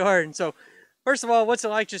backyard. And so, first of all, what's it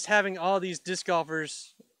like just having all these disc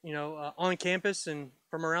golfers, on campus and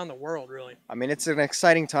from around the world, really? I mean, it's an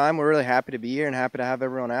exciting time. We're really happy to be here and happy to have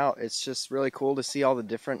everyone out. It's just really cool to see all the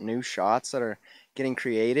different new shots that are getting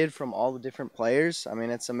created from all the different players. I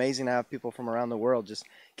mean, it's amazing to have people from around the world just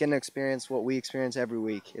getting to experience what we experience every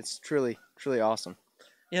week. It's truly, truly awesome.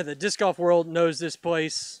 Yeah, the disc golf world knows this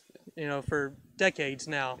place, for decades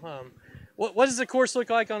now. What does the course look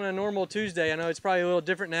like on a normal Tuesday? I know it's probably a little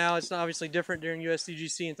different now. It's obviously different during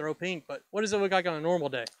USDGC and Throw Pink, but what does it look like on a normal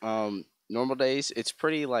day? Normal days, it's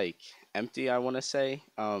pretty empty, I want to say.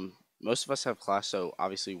 Most of us have class, so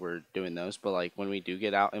obviously we're doing those. But when we do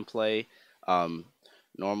get out and play,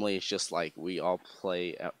 normally it's just we all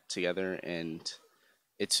play out together, and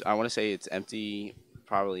I want to say it's empty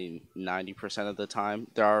probably 90% of the time.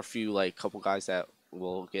 There are a few couple guys that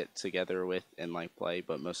we'll get together with and play,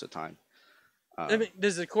 but most of the time.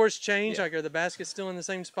 Does the course change? Yeah. Are the baskets still in the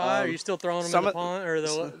same spot? Are you still throwing them in the pond or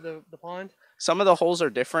the pond? Some of the holes are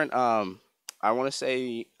different. I want to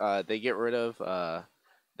say they get rid of the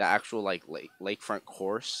actual lakefront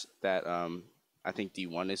course that I think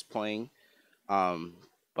D1 is playing.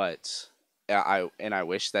 But I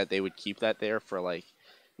wish that they would keep that there for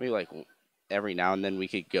maybe every now and then we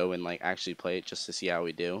could go and actually play it just to see how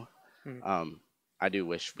we do. I do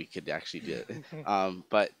wish we could actually do it.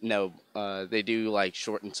 But no, they do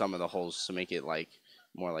shorten some of the holes to make it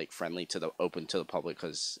more friendly to the open to the public,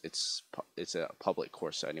 because it's a public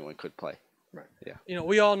course, so anyone could play. Right. Yeah.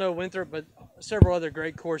 We all know Winthrop, but several other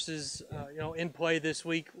great courses, in play this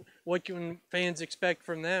week. What can fans expect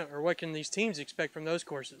from them, or what can these teams expect from those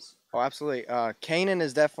courses? Oh, absolutely. Canaan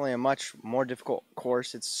is definitely a much more difficult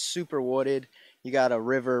course. It's super wooded. You got a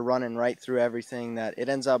river running right through everything that it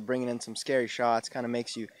ends up bringing in some scary shots, kind of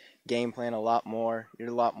makes you game plan a lot more. You're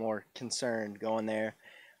a lot more concerned going there.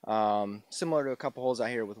 Similar to a couple holes out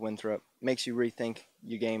here with Winthrop, makes you rethink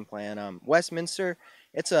your game plan. Westminster,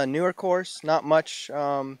 it's a newer course, not much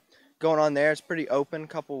going on there. It's pretty open,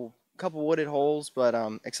 couple wooded holes, but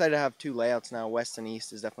excited to have two layouts now. West and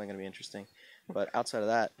East is definitely going to be interesting. But outside of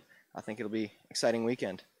that, I think it'll be an exciting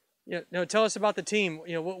weekend. Yeah. No, tell us about the team.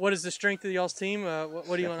 What is the strength of y'all's team?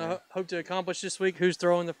 What do you want to hope to accomplish this week? Who's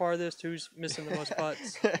throwing the farthest? Who's missing the most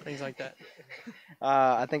putts? Things like that.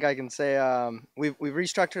 I think I can say we've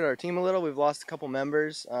restructured our team a little. We've lost a couple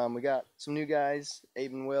members. We got some new guys,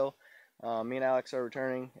 Abe and Will. Me and Alex are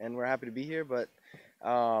returning, and we're happy to be here. But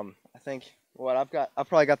I think I've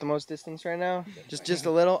probably got the most distance right now, just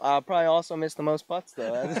a little. I'll probably also miss the most putts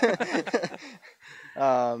though.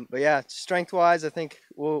 But yeah, strength-wise, I think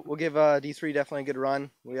we'll give D3 definitely a good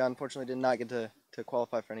run. We unfortunately did not get to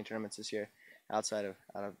qualify for any tournaments this year outside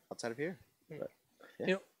of here. But,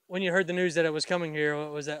 yeah. When you heard the news that it was coming here,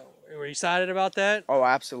 what was that? Were you excited about that? Oh,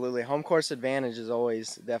 absolutely. Home course advantage is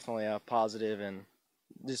always definitely a positive, and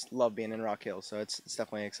just love being in Rock Hill, so it's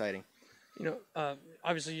definitely exciting.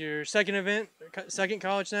 Obviously your second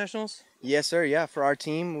college nationals? Yes, sir. Yeah, for our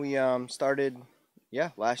team, we started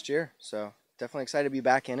last year, so definitely excited to be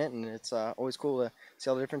back in it, and it's always cool to see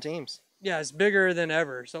all the different teams. Yeah, it's bigger than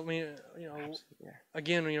ever. So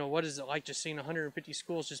again, what is it like just seeing 150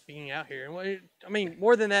 schools just being out here? And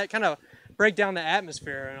more than that, kind of break down the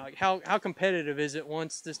atmosphere and how competitive is it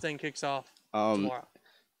once this thing kicks off tomorrow?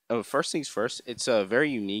 First things first, it's a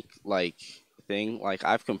very unique thing.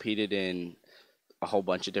 I've competed in a whole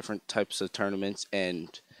bunch of different types of tournaments,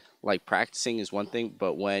 and practicing is one thing,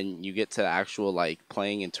 but when you get to the actual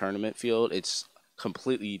playing in tournament field, it's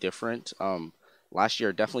completely different. Last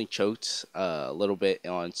year definitely choked a little bit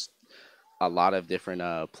on a lot of different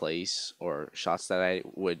plays or shots that I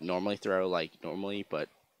would normally throw normally, but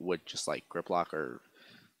would just grip lock or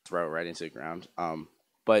throw right into the ground.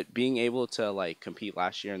 But being able to compete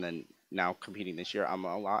last year and then now competing this year,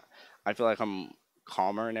 I feel like I'm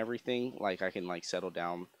calmer and everything. I can settle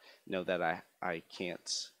down, know that I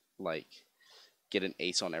can't get an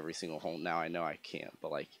ace on every single hole. Now I know I can't,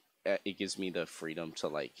 but it gives me the freedom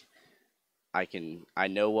to I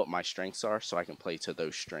know what my strengths are, so I can play to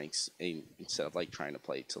those strengths instead of trying to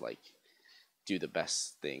play to do the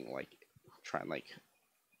best thing, try and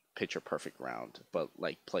pitch a perfect round, but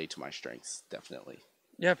play to my strengths definitely.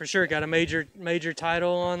 Yeah, for sure. Got a major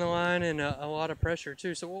title on the line and a lot of pressure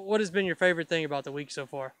too. So what has been your favorite thing about the week so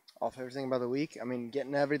far? Favorite thing about the week?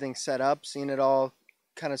 Getting everything set up, seeing it all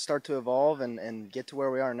kind of start to evolve and get to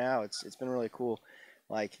where we are now. It's been really cool.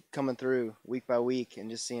 Coming through week by week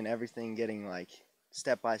and just seeing everything getting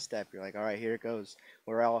step by step. You're all right, here it goes.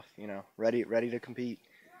 We're off, ready to compete.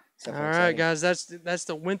 All right, guys, that's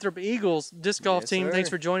the Winthrop Eagles disc golf team. Sir. Thanks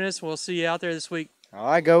for joining us. We'll see you out there this week. All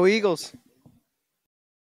right, go Eagles.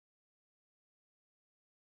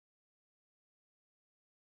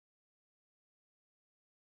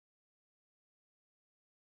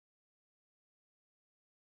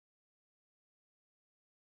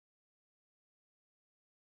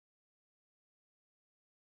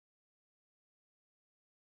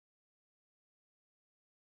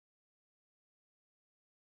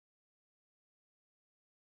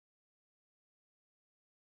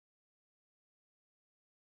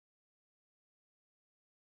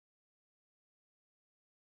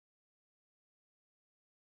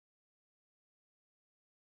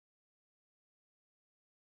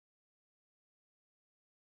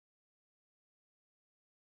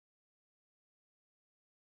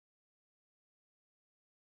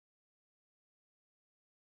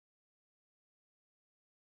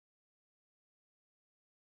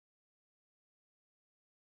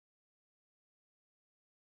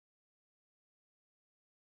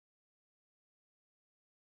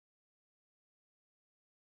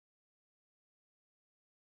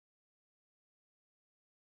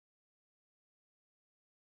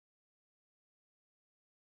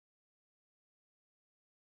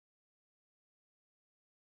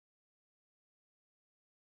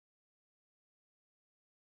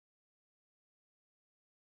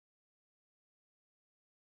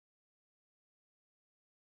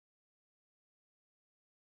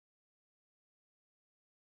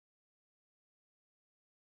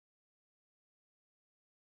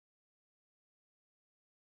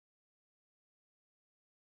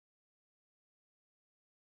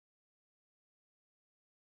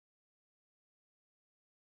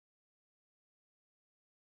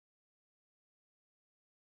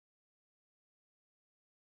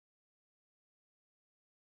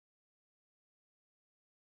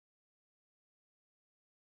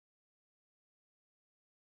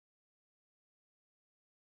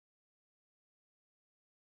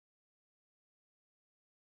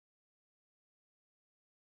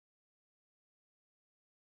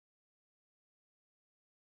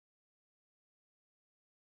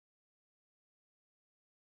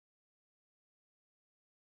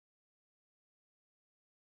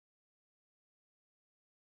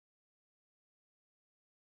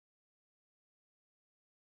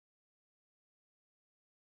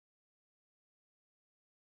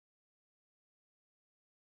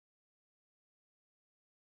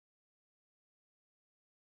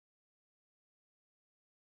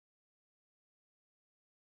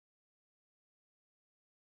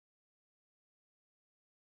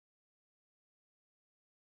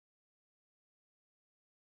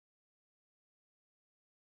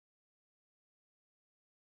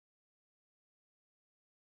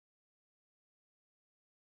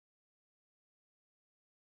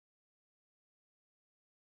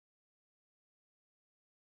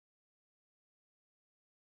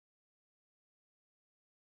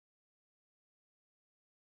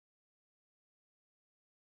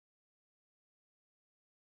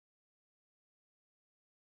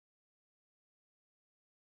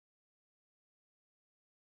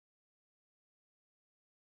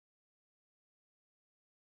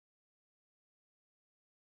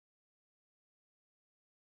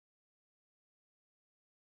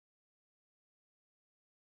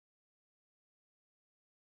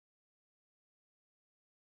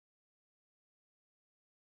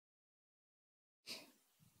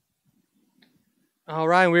 All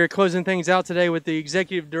right, we are closing things out today with the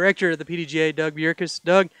executive director of the PDGA, Doug Bjerkaas.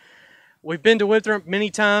 Doug, we've been to Winthrop many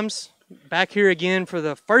times. Back here again for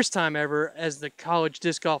the first time ever as the College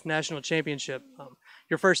Disc Golf National Championship.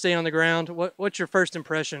 Your first day on the ground. What's your first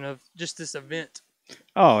impression of just this event?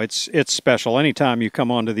 Oh, it's special. Anytime you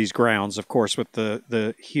come onto these grounds, of course, with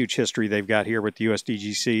the huge history they've got here with the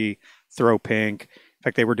USDGC, Throw Pink. In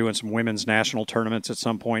fact, they were doing some women's national tournaments at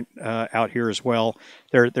some point out here as well.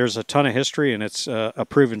 There's a ton of history, and it's a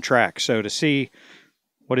proven track. So to see,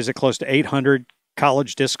 what is it, close to 800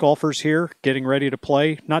 college disc golfers here getting ready to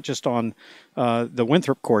play, not just on the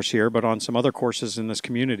Winthrop course here, but on some other courses in this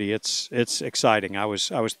community, it's exciting. I was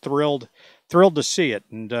thrilled to see it,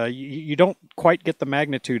 and you don't quite get the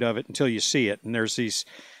magnitude of it until you see it. And there's these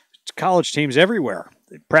college teams everywhere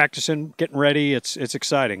practicing, getting ready. It's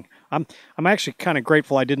exciting. I'm actually kind of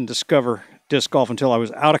grateful I didn't discover disc golf until I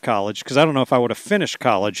was out of college, because I don't know if I would have finished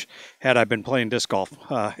college had I been playing disc golf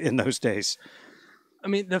in those days. I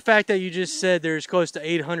mean, the fact that you just said there's close to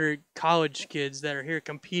 800 college kids that are here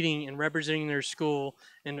competing and representing their school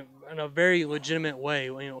in a very legitimate way.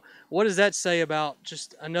 What does that say about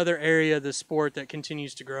just another area of the sport that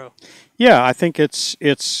continues to grow? Yeah, I think it's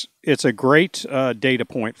a great data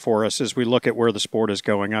point for us as we look at where the sport is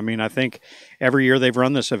going. I mean, I think every year they've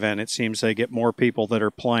run this event, it seems they get more people that are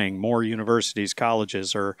playing, more universities,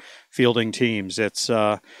 colleges are fielding teams. It's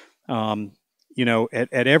at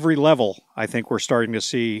every level, I think we're starting to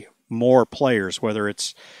see more players, whether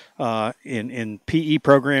it's in PE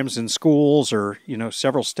programs in schools or,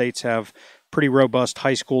 several states have pretty robust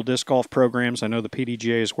high school disc golf programs. I know the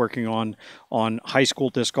PDGA is working on high school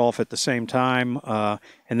disc golf at the same time.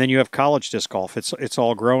 And then you have college disc golf. It's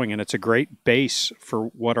all growing, and it's a great base for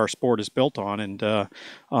what our sport is built on.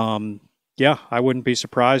 And yeah, I wouldn't be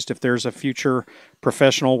surprised if there's a future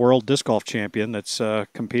professional world disc golf champion that's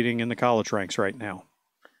competing in the college ranks right now.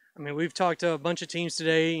 I mean, we've talked to a bunch of teams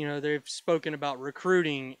today. They've spoken about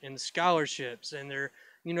recruiting and scholarships, and their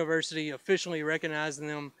university officially recognizing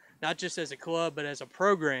them not just as a club but as a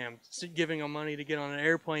program, giving them money to get on an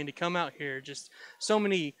airplane to come out here. Just so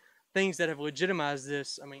many things that have legitimized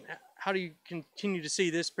this. I mean, how do you continue to see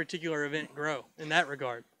this particular event grow in that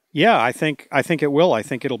regard? Yeah, I think it will. I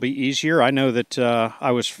think it'll be easier. I know that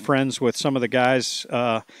I was friends with some of the guys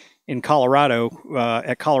in Colorado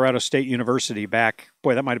at Colorado State University back,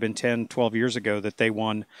 that might have been 10, 12 years ago that they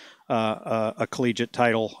won a collegiate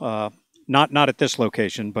title. Not at this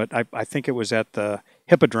location, but I think it was at the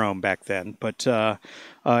Hippodrome back then. But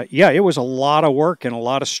yeah, it was a lot of work and a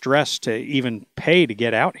lot of stress to even pay to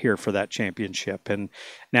get out here for that championship. And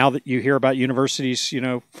now that you hear about universities,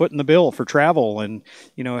 footing the bill for travel and,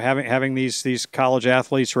 having these college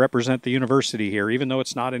athletes represent the university here, even though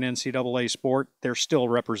it's not an NCAA sport, they're still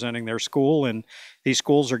representing their school, and these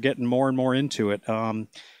schools are getting more and more into it.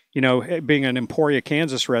 Being an Emporia,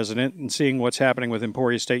 Kansas resident and seeing what's happening with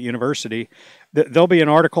Emporia State University, there'll be an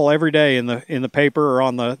article every day in the paper or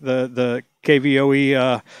on the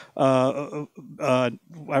KVOE,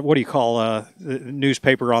 what do you call the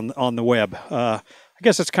newspaper on the web? I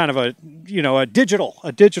guess it's kind of a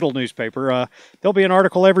digital newspaper. There'll be an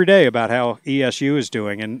article every day about how ESU is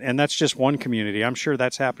doing, and that's just one community. I'm sure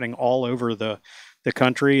that's happening all over the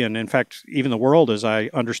country, and in fact, even the world. As I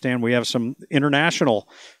understand, we have some international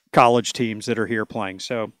college teams that are here playing.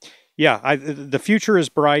 So, yeah, the future is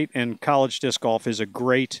bright, and college disc golf is a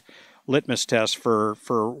great litmus test for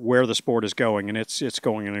where the sport is going, and it's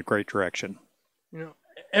going in a great direction.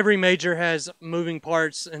 Every major has moving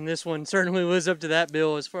parts, and this one certainly lives up to that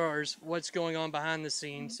bill as far as what's going on behind the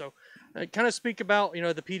scenes. So, kind of speak about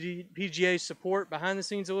the PDGA support behind the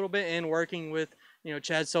scenes a little bit, and working with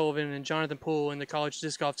Chad Sullivan and Jonathan Poole and the college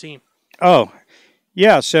disc golf team. Oh,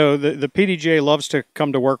 yeah. So the PDGA loves to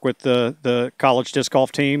come to work with the college disc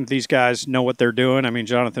golf team. These guys know what they're doing. I mean,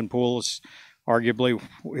 Jonathan Poole is arguably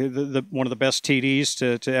one of the best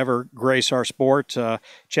TDs to ever grace our sport.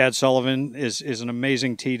 Chad Sullivan is an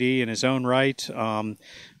amazing TD in his own right.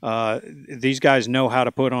 These guys know how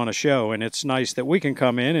to put on a show, and it's nice that we can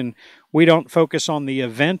come in and we don't focus on the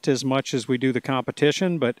event as much as we do the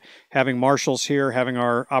competition, but having marshals here, having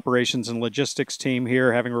our operations and logistics team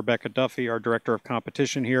here, having Rebecca Duffy, our director of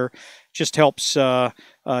competition here, just helps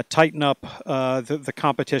tighten up the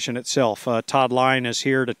competition itself. Todd Line is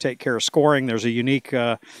here to take care of scoring. There's a unique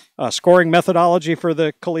scoring methodology for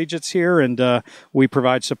the collegiates here, and we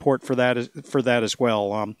provide support for that as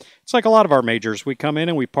well. It's like a lot of our majors. We come in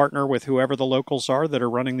and we partner with whoever the locals are that are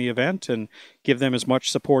running the event and give them as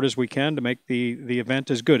much support as we can to make the event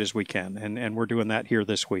as good as we can, and we're doing that here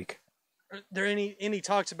this week. Are there any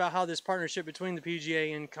talks about how this partnership between the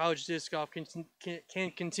PGA and college disc golf can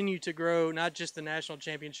continue to grow, not just the national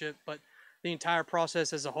championship, but the entire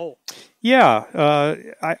process as a whole? Yeah,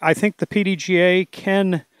 I think the PDGA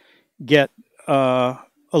can get a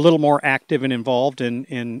little more active and involved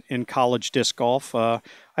in college disc golf.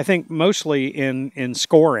 I think mostly in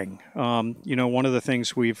scoring. One of the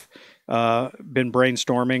things we've been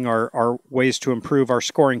brainstorming are ways to improve our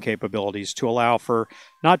scoring capabilities to allow for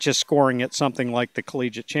not just scoring at something like the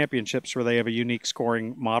collegiate championships where they have a unique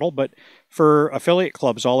scoring model, but for affiliate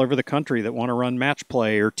clubs all over the country that want to run match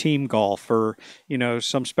play or team golf or,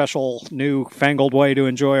 some special new fangled way to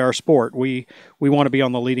enjoy our sport. We want to be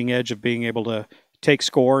on the leading edge of being able to take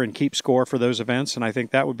score and keep score for those events. And I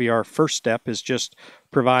think that would be our first step, is just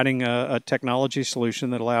providing a technology solution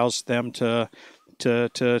that allows them to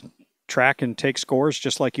track and take scores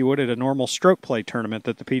just like you would at a normal stroke play tournament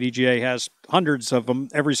that the PDGA has hundreds of them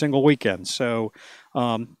every single weekend. So,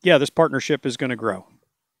 yeah, this partnership is going to grow.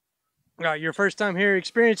 All right, your first time here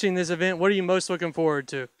experiencing this event, what are you most looking forward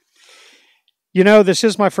to? You know, this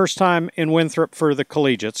is my first time in Winthrop for the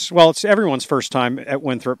collegiates. Well, it's everyone's first time at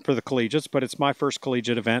Winthrop for the collegiates, but it's my first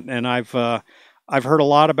collegiate event, and I've heard a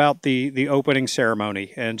lot about the opening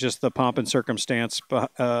ceremony and just the pomp and circumstance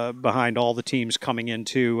behind all the teams coming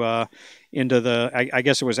into the I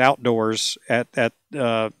guess it was outdoors at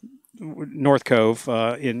North Cove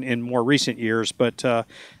in more recent years, but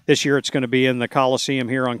this year it's going to be in the Coliseum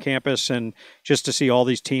here on campus, and just to see all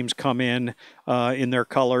these teams come in their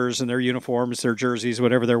colors and their uniforms, their jerseys,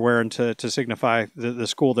 whatever they're wearing to signify the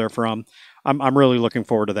school they're from. I'm really looking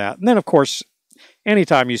forward to that. And then, of course,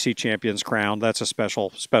 anytime you see champions crowned, that's a special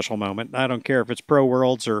moment. I don't care if it's Pro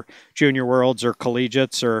Worlds or Junior Worlds or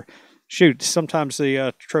collegiates or shoot, sometimes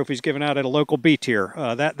the trophy's given out at a local B tier.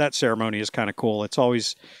 That ceremony is kind of cool. It's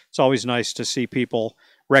always nice to see people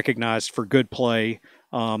recognized for good play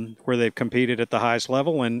where they've competed at the highest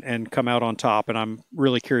level and come out on top. And I'm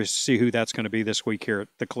really curious to see who that's going to be this week here at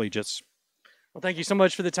the collegiates. Well, thank you so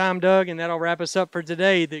much for the time, Doug, and that'll wrap us up for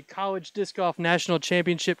today. The College Disc Golf National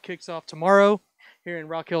Championship kicks off tomorrow here in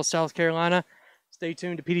Rock Hill, South Carolina. Stay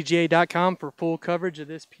tuned to PDGA.com for full coverage of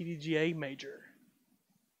this PDGA major.